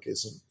leader work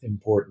isn't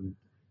important.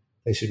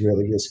 They should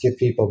really just give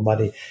people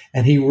money.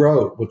 And he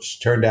wrote,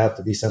 which turned out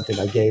to be something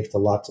I gave to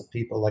lots of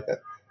people, like a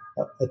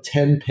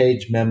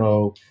 10-page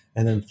memo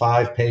and then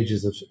 5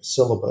 pages of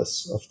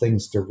syllabus of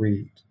things to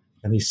read.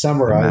 And he The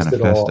summarized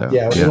it all. manifesto.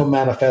 Yeah, a Yeah. little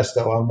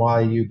manifesto on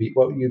why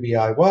what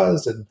UBI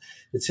was and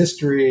its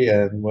history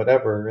and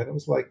whatever. And it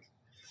was like,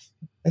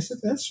 I said,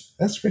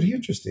 that's pretty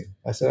interesting.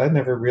 I said, I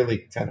never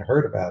really kind of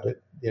heard about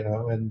it,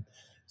 and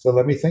so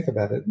let me think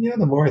about it.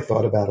 The more I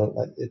thought about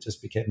it, it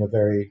just became a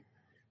very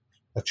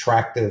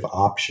attractive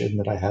option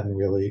that I hadn't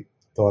really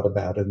thought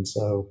about. And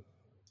so,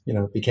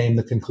 it became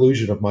the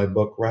conclusion of my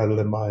book rather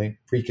than my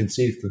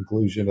preconceived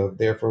conclusion of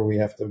therefore we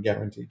have to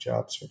guarantee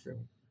jobs for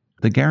everyone.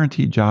 The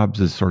guaranteed jobs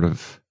is sort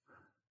of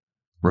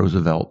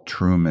Roosevelt,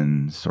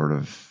 Truman sort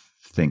of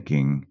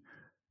thinking,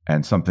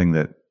 and something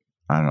that,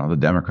 I don't know, the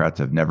Democrats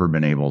have never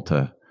been able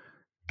to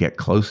get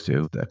close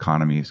to. The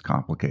economy is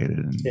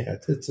complicated. Yeah,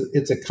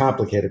 it's a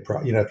complicated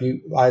problem.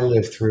 I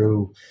lived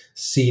through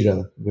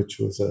SETA, which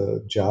was a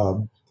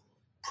job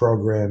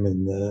program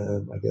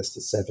in I guess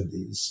the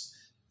 70s.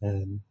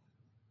 And,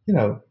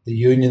 the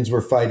unions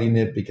were fighting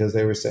it because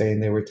they were saying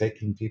they were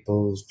taking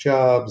people's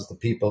jobs. The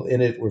people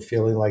in it were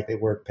feeling like they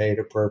weren't paid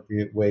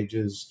appropriate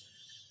wages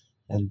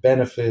and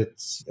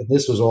benefits. And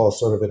this was all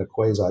sort of in a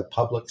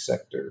quasi-public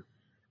sector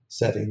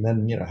setting.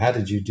 Then, how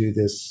did you do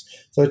this?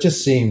 So it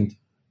just seemed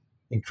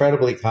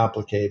incredibly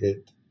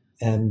complicated.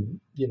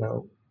 And,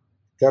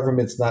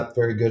 government's not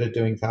very good at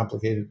doing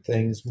complicated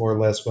things, more or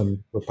less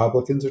when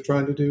Republicans are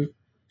trying to do.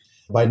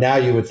 By now,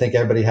 you would think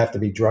everybody have to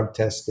be drug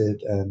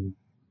tested and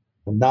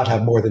not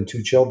have more than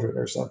 2 children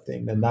or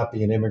something and not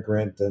be an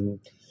immigrant. And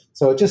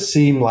so it just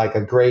seemed like a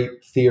great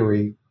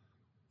theory.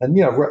 And,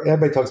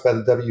 everybody talks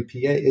about the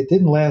WPA. It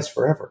didn't last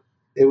forever.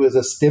 It was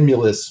a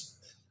stimulus.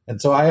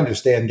 And so I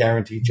understand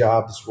guaranteed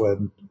jobs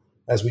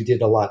as we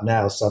did a lot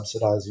now,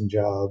 subsidizing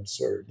jobs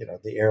or,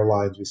 the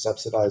airlines we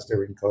subsidized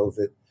during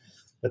COVID.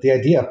 But the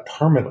idea of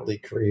permanently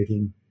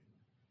creating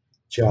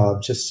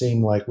jobs just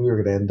seemed like we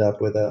were going to end up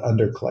with an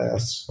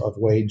underclass of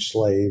wage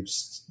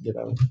slaves,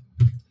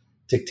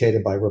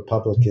 dictated by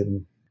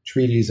Republican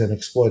treaties and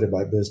exploited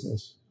by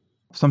business.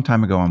 Some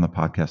time ago on the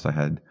podcast, I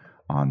had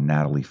on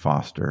Natalie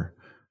Foster,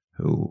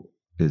 who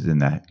is in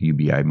that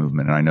UBI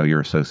movement. And I know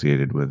you're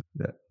associated with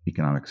the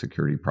Economic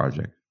Security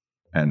Project.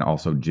 And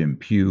also Jim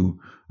Pugh,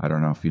 I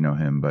don't know if you know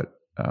him, but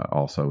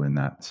also in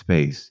that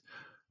space.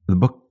 The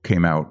book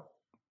came out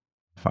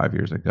 5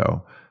 years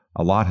ago.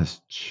 A lot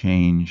has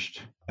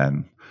changed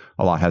and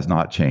a lot has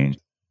not changed.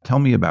 Tell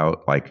me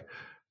about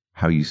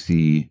how you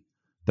see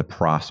the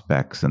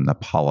prospects and the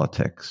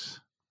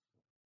politics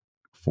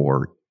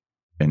for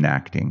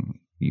enacting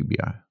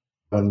UBI.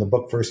 When the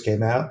book first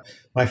came out,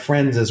 my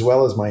friends as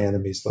well as my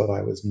enemies thought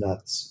I was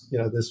nuts.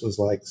 This was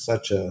like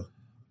such a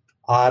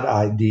odd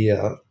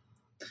idea.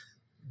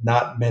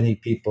 Not many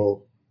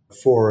people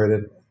for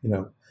it.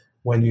 And,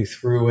 when you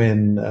threw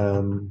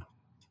in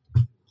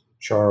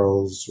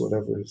Charles,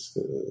 whatever is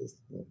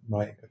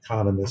my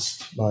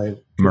economist,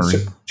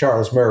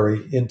 Charles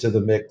Murray into the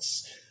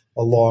mix,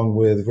 along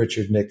with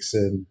Richard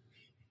Nixon,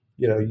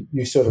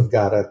 you sort of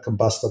got a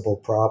combustible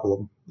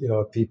problem,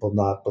 of people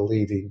not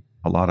believing.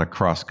 A lot of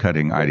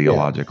cross-cutting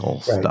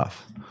ideological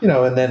stuff.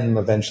 And then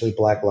eventually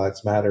Black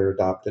Lives Matter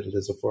adopted it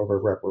as a form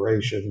of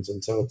reparations.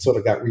 And so it sort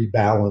of got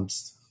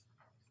rebalanced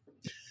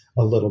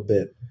a little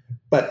bit.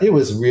 But it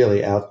was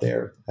really out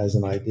there as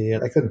an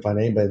idea. I couldn't find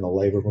anybody in the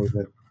labor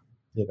movement,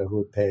 who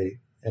would pay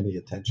any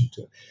attention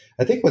to it.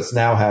 I think what's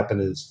now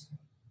happened is,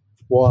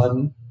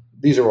 one,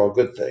 these are all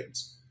good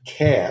things.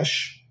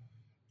 Cash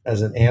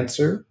as an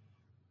answer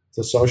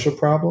to social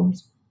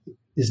problems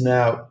is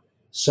now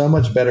so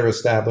much better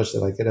established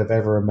than I could have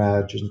ever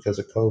imagined because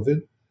of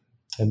COVID.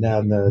 And now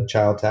in the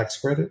child tax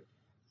credit,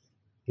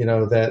 and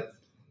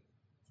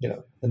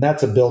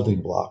that's a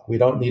building block. We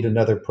don't need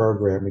another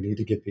program. We need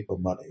to give people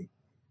money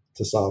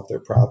to solve their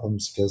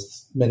problems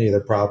because many of their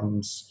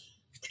problems,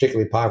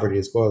 particularly poverty,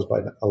 is caused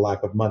by a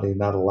lack of money,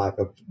 not a lack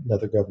of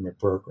another government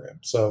program.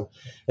 So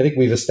I think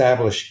we've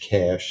established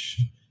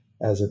cash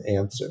as an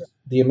answer.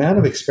 The amount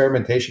of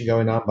experimentation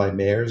going on by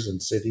mayors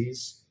and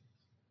cities,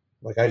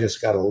 I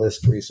just got a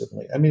list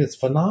recently. I mean, it's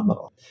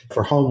phenomenal.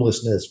 For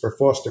homelessness, for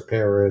foster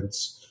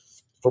parents,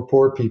 for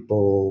poor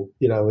people,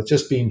 it's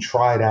just being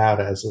tried out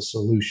as a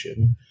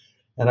solution.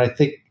 And I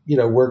think,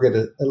 we're going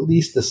to at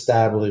least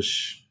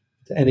establish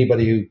to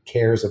anybody who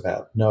cares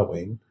about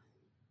knowing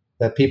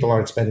that people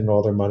aren't spending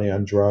all their money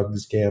on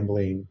drugs,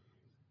 gambling,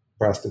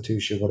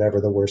 prostitution, whatever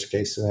the worst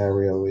case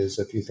scenario is.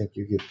 If you think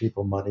you give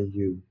people money,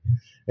 you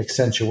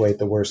accentuate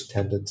the worst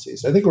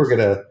tendencies. I think we're going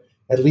to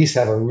at least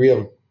have a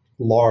real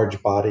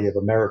large body of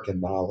American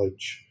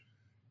knowledge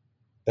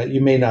that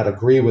you may not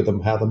agree with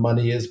them how the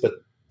money is, but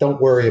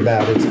don't worry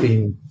about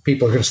it.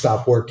 People are going to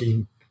stop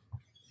working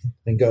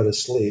and go to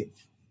sleep.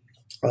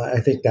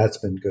 I think that's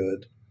been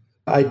good.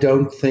 I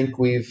don't think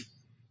we've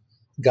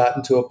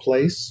gotten to a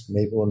place.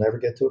 Maybe we'll never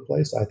get to a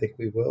place. I think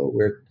we will,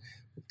 where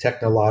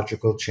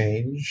technological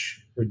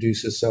change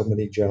reduces so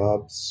many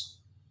jobs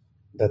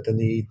that the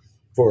need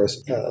for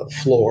a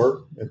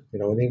floor,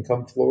 an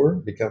income floor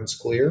becomes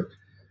clear.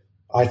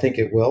 I think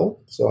it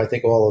will. So I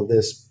think all of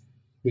this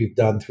we've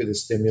done through the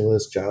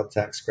stimulus, child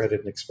tax credit,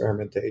 and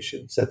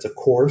experimentation sets a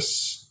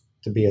course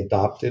to be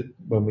adopted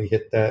when we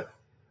hit that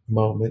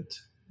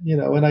moment.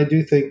 And I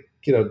do think,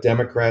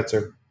 Democrats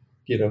are,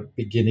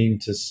 beginning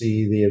to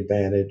see the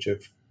advantage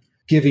of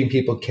giving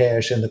people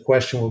cash. And the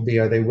question will be,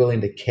 are they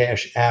willing to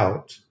cash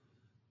out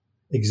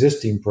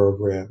existing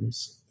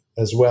programs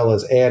as well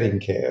as adding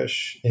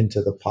cash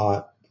into the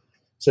pot?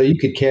 So you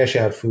could cash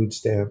out food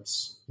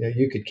stamps.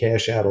 You could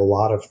cash out a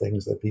lot of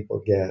things that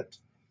people get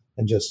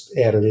and just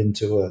add it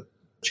into a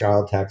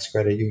child tax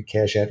credit. You could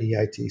cash out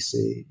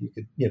EITC. You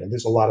could,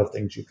 there's a lot of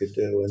things you could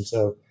do. And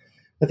so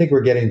I think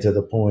we're getting to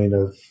the point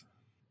of,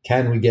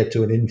 can we get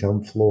to an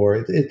income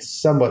floor? It's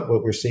somewhat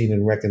what we're seeing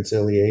in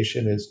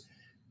reconciliation is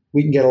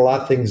we can get a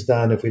lot of things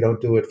done if we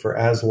don't do it for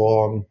as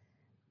long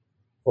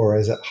or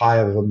as high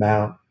of an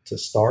amount to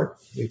start.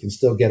 We can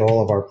still get all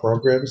of our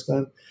programs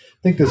done.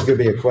 I think there's going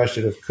to be a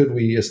question of, could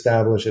we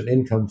establish an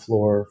income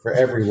floor for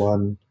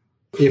everyone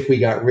if we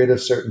got rid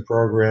of certain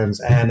programs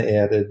and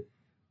added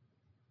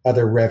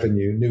other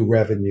revenue, new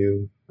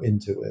revenue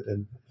into it?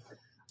 And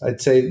I'd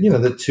say,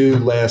 the two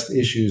last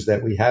issues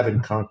that we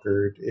haven't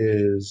conquered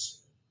is,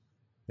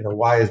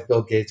 why is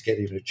Bill Gates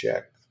getting a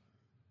check?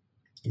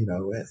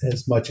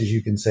 As much as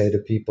you can say to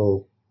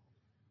people,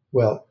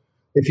 well,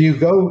 if you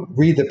go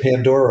read the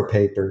Pandora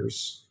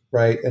Papers,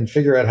 right, and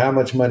figure out how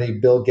much money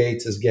Bill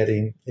Gates is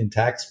getting in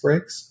tax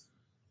breaks,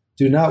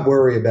 do not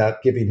worry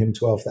about giving him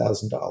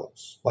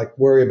 $12,000. Like,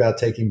 worry about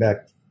taking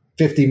back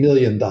 $50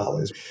 million.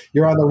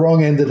 You're on the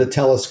wrong end of the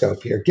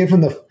telescope here. Give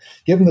him the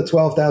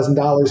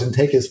 $12,000 and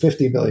take his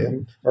 $50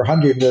 million or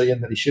 $100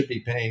 million that he should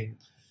be paying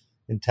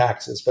in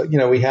taxes. But,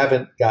 we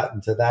haven't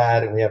gotten to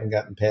that, and we haven't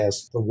gotten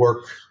past the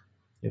work.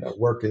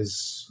 Work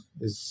is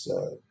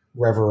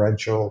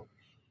reverential,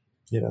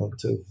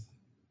 to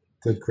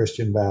good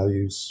Christian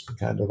values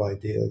kind of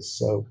ideas.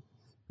 So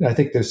I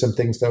think there's some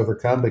things to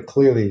overcome, but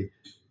clearly,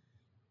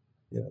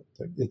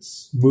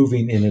 it's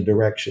moving in a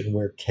direction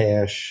where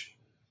cash,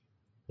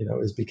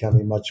 is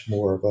becoming much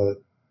more of a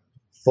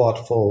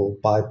thoughtful,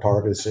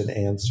 bipartisan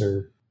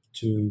answer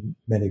to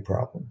many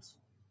problems.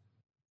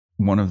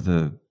 One of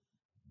the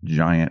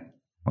giant,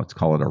 let's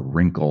call it a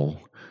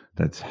wrinkle,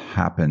 that's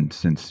happened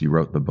since you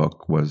wrote the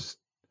book was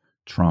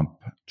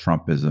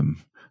Trumpism,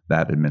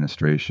 that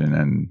administration,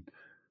 and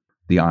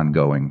the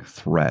ongoing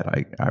threat,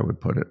 I would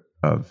put it,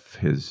 of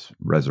his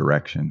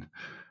resurrection.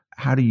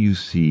 How do you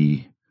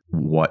see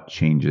what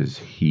changes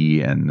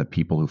he and the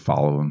people who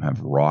follow him have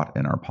wrought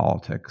in our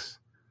politics?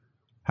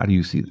 How do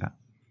you see that?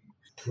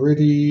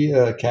 Pretty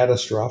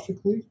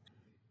catastrophically.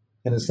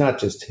 And it's not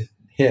just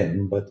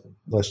him, but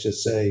let's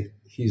just say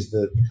he's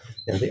the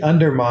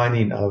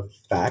undermining of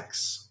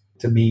facts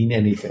to mean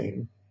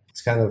anything.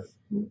 It's kind of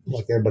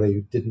like everybody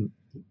who didn't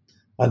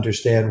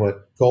understand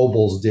what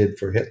Goebbels did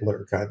for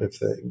Hitler kind of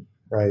thing,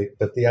 right?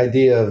 But the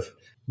idea of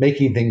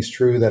making things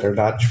true that are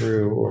not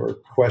true, or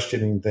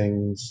questioning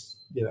things,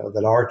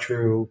 that are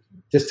true,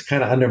 just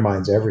kind of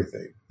undermines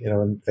everything,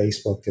 and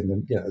Facebook. And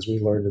then, as we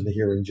learned in the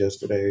hearings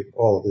yesterday,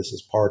 all of this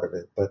is part of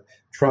it. But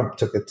Trump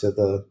took it to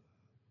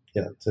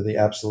the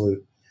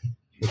absolute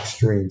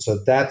extreme. So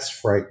that's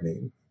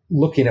frightening.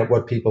 Looking at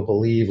what people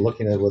believe,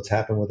 looking at what's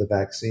happened with the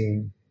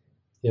vaccine,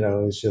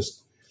 is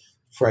just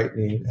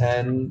frightening.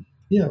 And,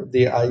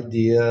 the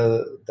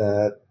idea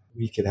that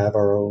we could have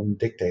our own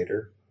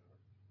dictator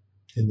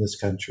in this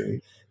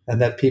country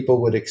and that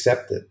people would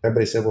accept it.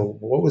 Everybody said, well,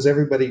 what was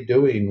everybody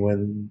doing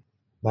when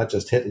not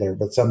just Hitler,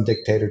 but some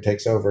dictator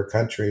takes over a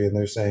country? And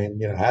they're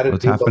saying, how did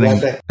people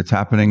like that? It's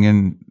happening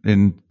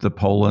in the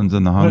Polands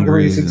and the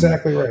Hungaries.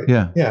 Exactly right.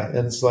 Yeah. Yeah.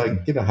 And it's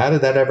like, how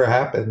did that ever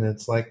happen? And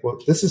it's like, well,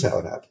 this is how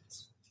it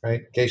happens,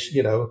 right? In case,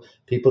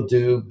 people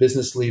do,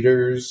 business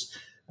leaders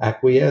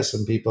acquiesce,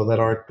 and people that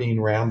aren't being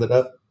rounded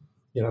up,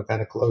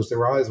 kind of close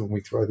their eyes when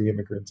we throw the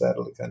immigrants out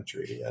of the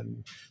country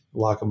and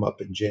lock them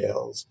up in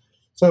jails.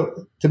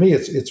 So to me,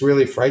 it's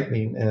really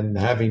frightening, and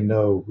having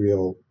no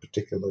real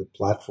particular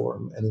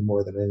platform any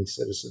more than any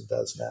citizen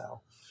does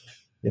now.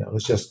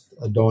 It's just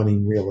a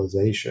dawning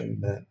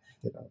realization that,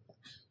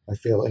 I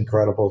feel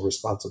incredible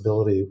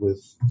responsibility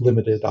with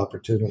limited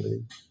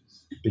opportunity,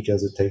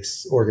 because it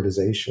takes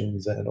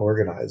organizations and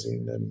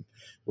organizing and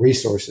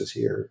resources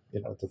here,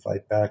 to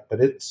fight back. But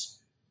it's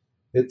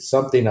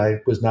something I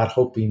was not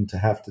hoping to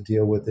have to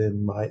deal with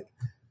in my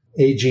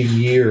aging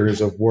years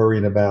of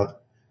worrying about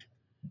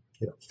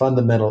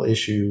fundamental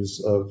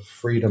issues of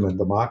freedom and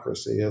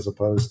democracy, as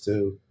opposed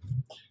to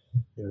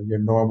your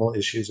normal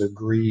issues of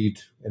greed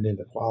and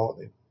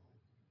inequality.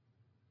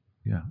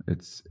 Yeah,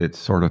 it's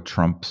sort of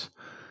trumps,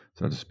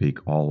 so to speak,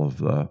 all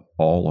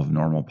of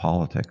normal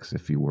politics,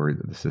 if you worry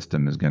that the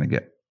system is going to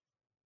get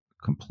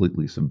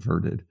completely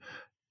subverted.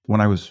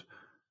 When I was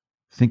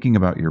thinking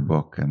about your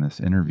book and this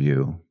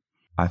interview,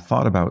 I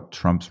thought about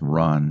Trump's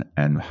run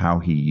and how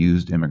he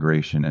used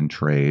immigration and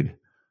trade,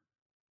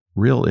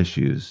 real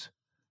issues,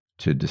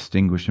 to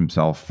distinguish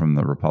himself from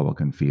the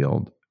Republican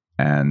field,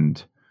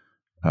 and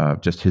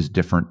just his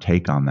different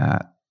take on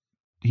that.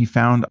 He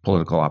found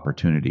political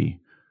opportunity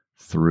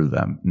through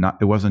them.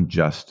 It wasn't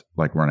just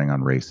like running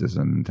on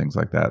racism and things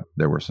like that.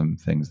 There were some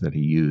things that he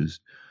used,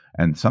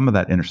 and some of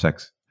that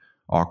intersects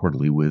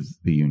awkwardly with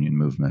the union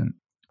movement.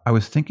 I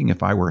was thinking,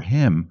 if I were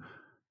him,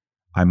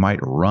 I might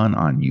run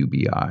on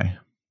UBI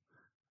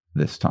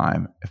this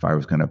time if I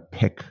was going to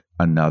pick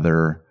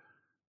another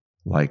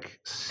like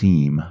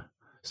seam,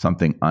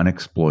 something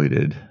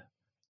unexploited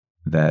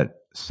that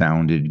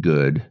sounded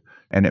good.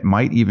 And it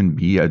might even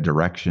be a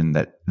direction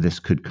that this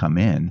could come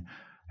in.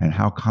 And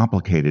how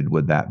complicated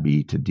would that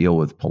be to deal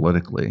with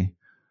politically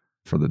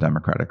for the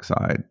Democratic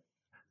side?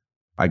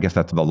 I guess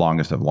that's the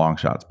longest of long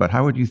shots. But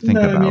how would you think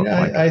about? I mean,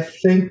 I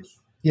think,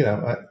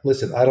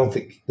 listen, I don't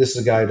think this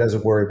is a guy who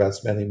doesn't worry about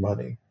spending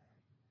money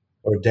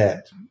or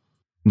debt.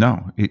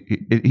 No,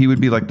 he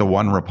would be like the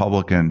one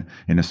Republican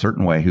in a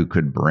certain way who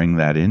could bring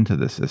that into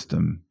the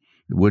system.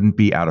 It wouldn't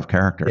be out of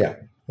character. Yeah.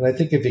 And I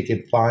think if he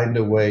could find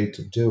a way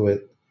to do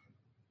it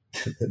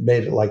that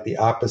made it like the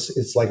opposite,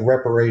 it's like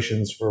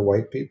reparations for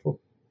white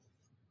people,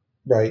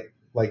 right?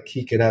 Like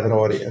he could have an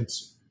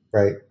audience,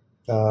 right?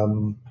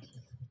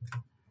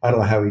 I don't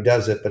know how he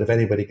does it, but if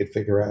anybody could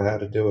figure out how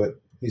to do it,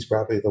 he's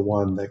probably the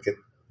one that could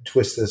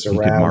twist this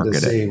around to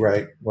see,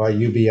 right, why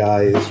UBI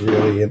is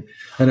really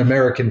an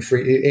American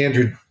free.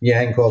 Andrew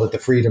Yang called it the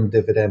freedom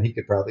dividend. He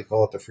could probably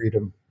call it the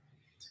freedom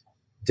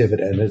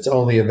dividend. It's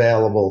only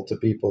available to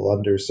people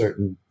under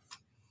certain,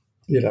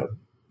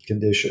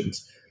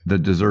 conditions. The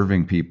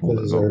deserving people.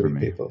 The deserving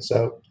people.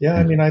 So,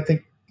 I mean, I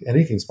think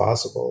anything's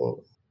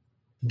possible.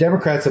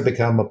 Democrats have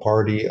become a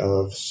party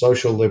of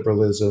social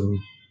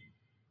liberalism,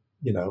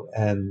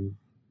 and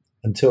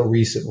until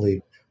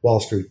recently, Wall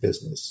Street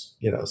business,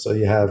 so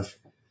you have,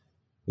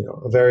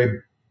 a very,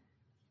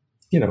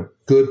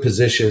 good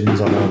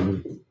positions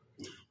on,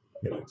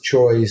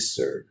 choice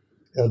or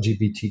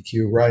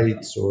LGBTQ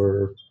rights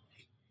or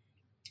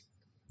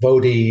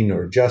voting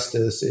or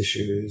justice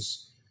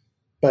issues,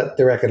 but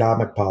their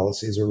economic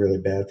policies are really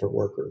bad for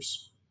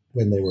workers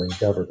when they were in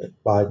government.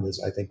 Biden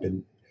has, I think,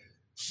 been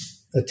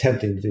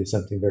attempting to do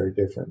something very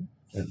different.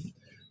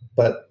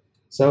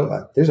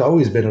 So there's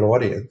always been an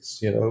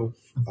audience,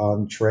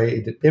 on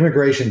trade.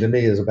 Immigration to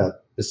me is about,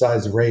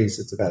 besides race,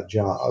 it's about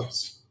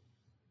jobs,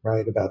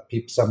 right? About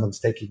someone's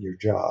taking your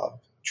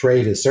job.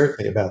 Trade is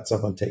certainly about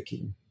someone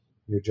taking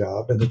your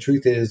job. And the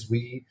truth is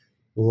we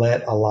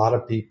let a lot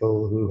of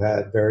people who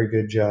had very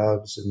good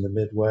jobs in the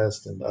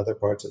Midwest and other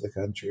parts of the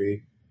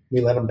country,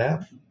 we let them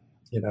down.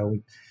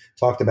 We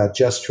talked about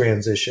just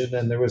transition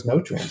and there was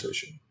no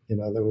transition.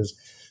 There was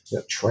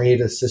the Trade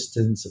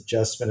Assistance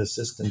Adjustment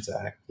Assistance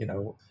Act,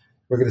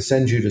 we're going to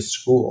send you to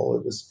school.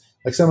 It was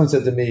like someone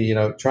said to me,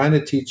 trying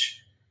to teach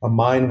a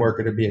mine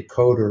worker to be a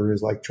coder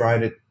is like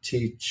trying to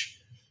teach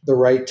the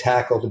right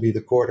tackle to be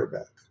the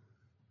quarterback.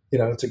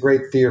 It's a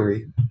great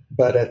theory,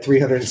 but at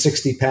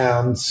 360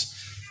 pounds,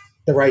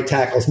 the right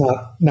tackle is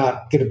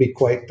not going to be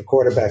quite the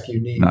quarterback you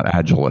need. Not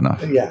agile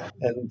enough. Yeah.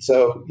 And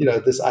so,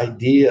 this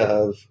idea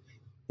of,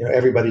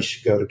 everybody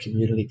should go to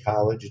community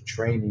college and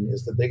training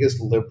is the biggest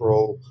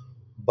liberal,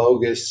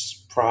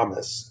 bogus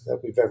promise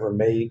that we've ever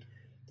made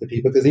to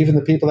people, because even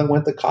the people that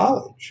went to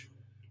college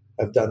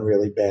have done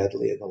really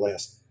badly in the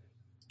last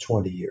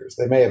 20 years.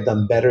 They may have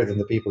done better than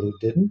the people who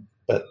didn't,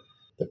 but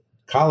the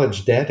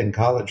college debt and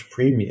college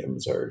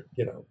premiums are,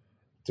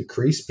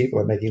 decreased. People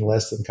are making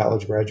less than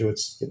college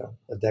graduates,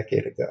 a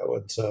decade ago.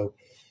 And so,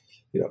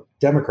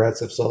 Democrats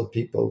have sold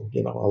people,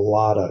 a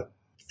lot of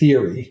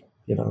theory,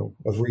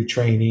 of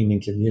retraining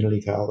and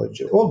community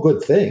college, all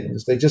good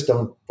things. They just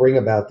don't bring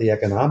about the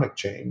economic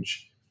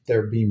change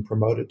they're being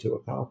promoted to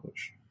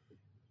accomplish.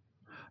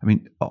 I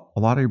mean, a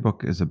lot of your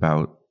book is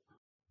about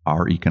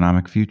our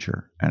economic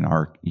future, and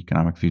our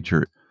economic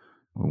future,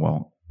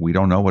 well, we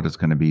don't know what it's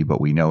going to be, but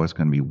we know it's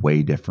going to be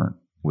way different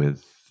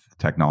with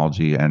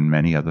technology and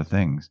many other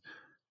things.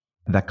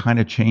 That kind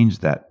of change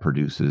that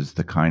produces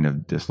the kind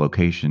of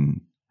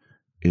dislocation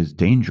is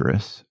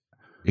dangerous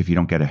if you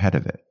don't get ahead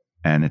of it.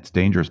 And it's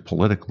dangerous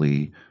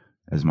politically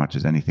as much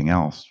as anything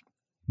else.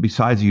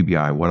 Besides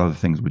UBI, what other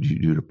things would you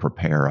do to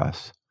prepare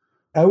us?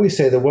 I always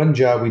say the one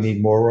job we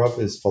need more of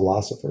is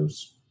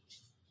philosophers,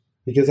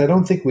 because I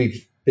don't think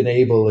we've been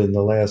able in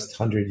the last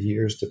 100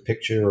 years to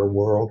picture a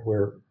world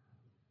where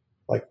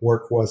like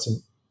work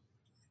wasn't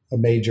a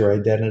major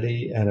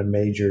identity and a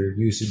major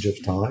usage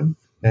of time.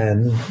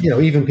 And,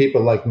 even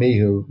people like me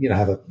who,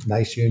 have a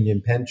nice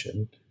union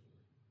pension,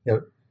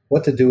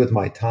 what to do with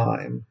my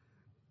time,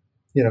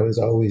 is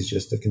always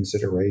just a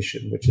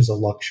consideration, which is a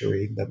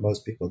luxury that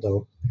most people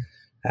don't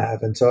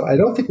have. And so I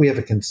don't think we have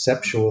a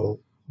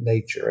conceptual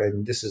nature,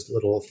 and this is a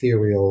little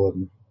ethereal,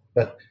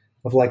 but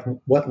of like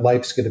what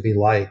life's going to be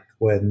like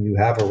when you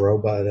have a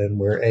robot and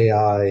where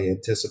AI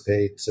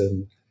anticipates.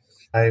 And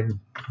I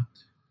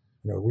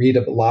read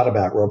a lot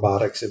about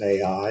robotics and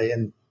AI,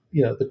 and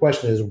the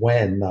question is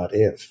when, not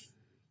if,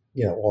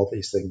 all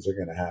these things are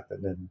going to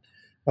happen. And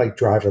like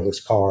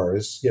driverless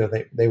cars,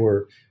 they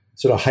were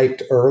sort of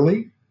hyped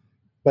early,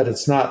 but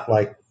it's not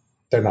like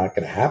they're not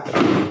going to happen.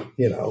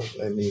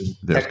 I mean,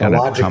 there's going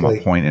to come a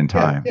point in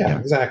time. Yeah,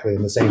 exactly.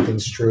 And the same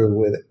thing's true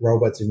with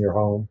robots in your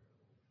home.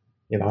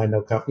 I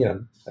know,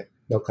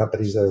 know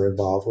companies that are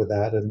involved with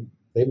that, and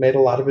they've made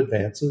a lot of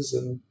advances.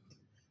 And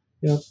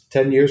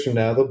 10 years from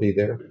now, they'll be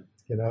there.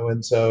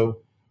 And so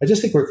I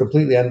just think we're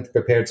completely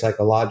unprepared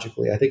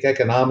psychologically. I think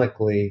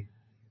economically,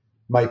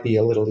 might be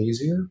a little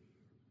easier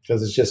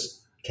because it's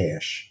just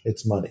cash,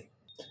 it's money.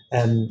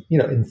 And,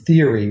 in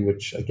theory,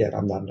 which again,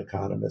 I'm not an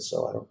economist,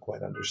 so I don't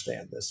quite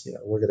understand this,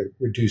 we're going to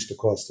reduce the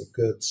cost of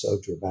goods so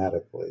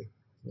dramatically.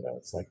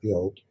 It's like the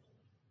old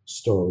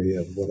story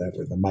of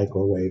whatever, the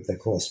microwave that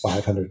cost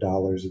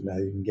 $500 and now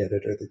you can get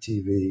it, or the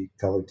TV,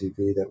 color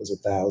TV that was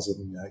 $1,000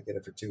 and now you get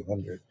it for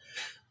 $200.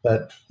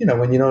 But,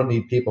 when you don't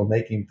need people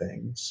making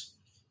things,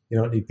 you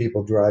don't need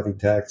people driving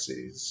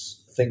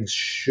taxis, things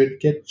should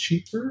get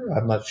cheaper.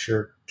 I'm not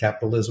sure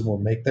capitalism will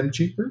make them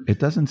cheaper. It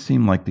doesn't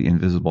seem like the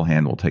invisible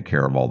hand will take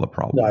care of all the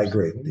problems. No, I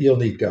agree. You'll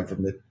need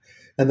government.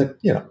 And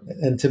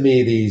and to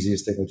me, the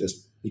easiest thing would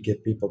just be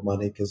give people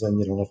money, because then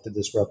you don't have to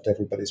disrupt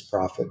everybody's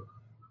profit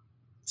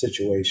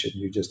situation.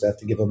 You just have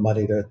to give them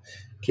money to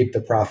keep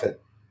the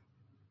profit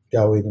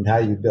going, and how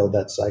you build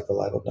that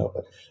cycle, I don't know.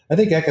 But I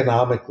think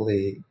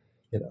economically,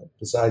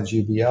 besides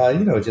UBI,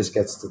 it just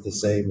gets to the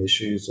same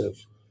issues of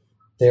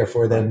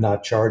therefore them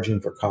not charging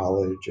for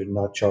college and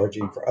not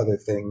charging for other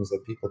things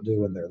that people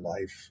do in their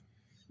life.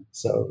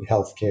 So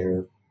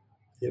healthcare,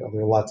 there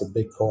are lots of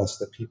big costs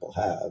that people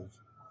have.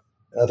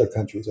 Other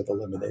countries have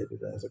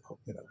eliminated as a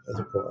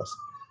cost.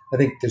 I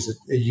think there's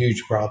a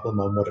huge problem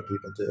on what do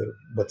people do,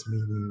 what's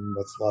meaning,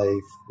 what's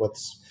life,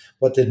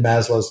 what did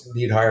Maslow's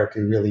need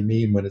hierarchy really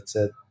mean when it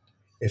said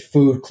if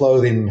food,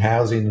 clothing, and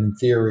housing in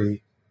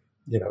theory,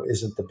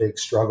 isn't the big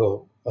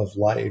struggle of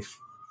life,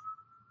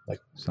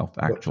 like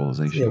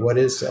self-actualization. What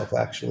is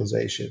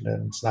self-actualization?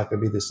 And it's not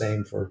going to be the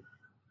same for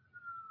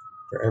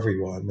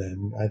everyone.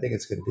 And I think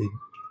it's going to be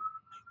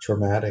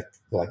traumatic,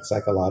 like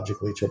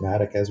psychologically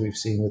traumatic, as we've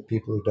seen with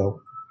people who don't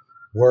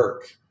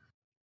work.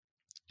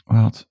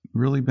 Well, it's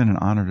really been an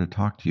honor to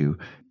talk to you.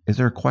 Is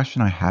there a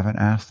question I haven't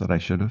asked that I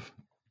should have?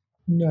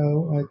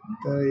 No,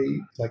 I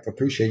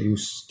appreciate you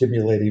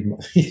stimulating,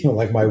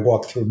 like my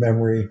walk through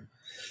memory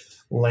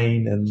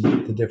lane and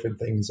the different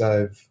things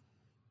I've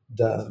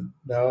done.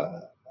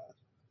 Now,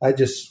 I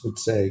just would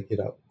say,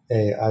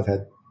 I've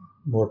had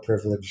more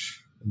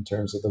privilege in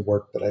terms of the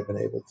work that I've been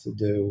able to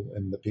do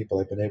and the people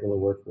I've been able to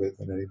work with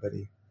than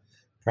anybody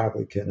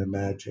probably can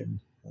imagine.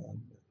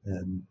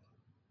 And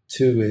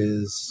two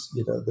is,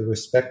 the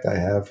respect I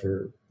have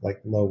for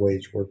like low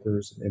wage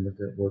workers and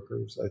immigrant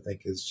workers, I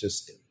think is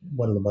just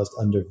one of the most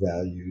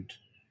undervalued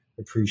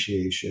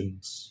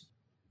appreciations.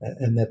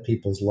 And that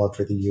people's love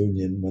for the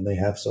union when they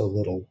have so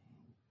little,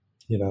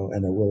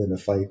 and are willing to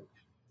fight,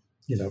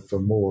 for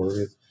more.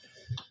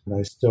 And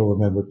I still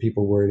remember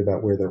people worried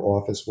about where their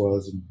office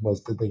was and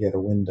did they get a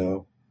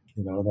window,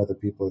 and other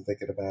people are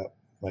thinking about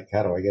like,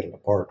 how do I get an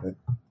apartment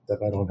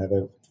that I don't have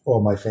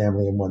all my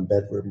family in one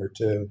bedroom or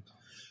two.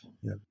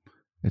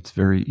 It's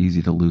very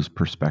easy to lose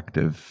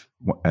perspective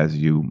as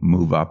you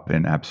move up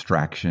in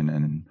abstraction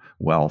and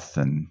wealth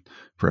and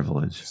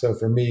privilege. So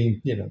for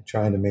me,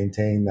 trying to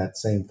maintain that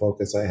same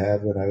focus I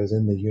had when I was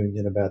in the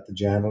union about the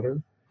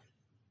janitor,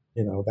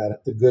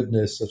 about the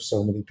goodness of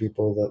so many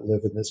people that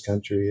live in this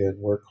country and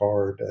work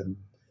hard, and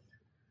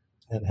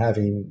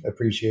having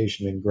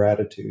appreciation and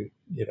gratitude,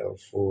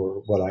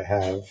 for what I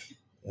have,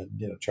 and,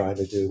 trying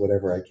to do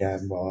whatever I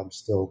can while I'm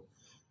still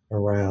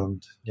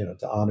around,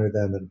 to honor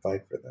them and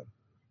fight for them.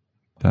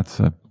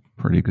 That's a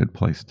pretty good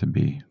place to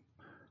be.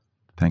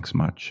 Thanks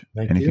much.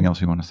 Anything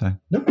else you want to say?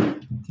 Nope.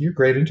 You're a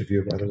great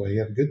interviewer, by the way. You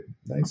have a good,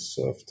 nice,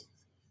 soft,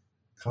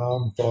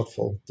 calm,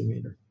 thoughtful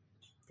demeanor.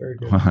 Very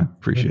good. I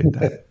appreciate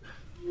that.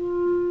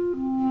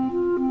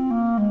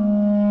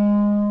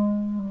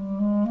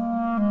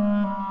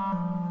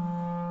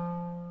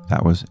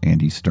 That was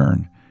Andy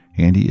Stern.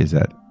 Andy is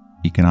at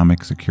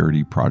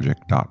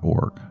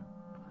economicsecurityproject.org.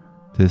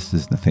 This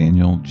is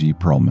Nathaniel G.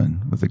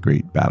 Perlman with the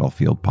Great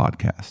Battlefield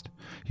Podcast.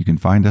 You can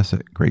find us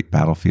at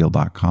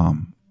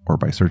greatbattlefield.com or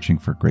by searching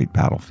for Great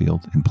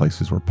Battlefield in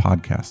places where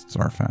podcasts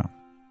are found.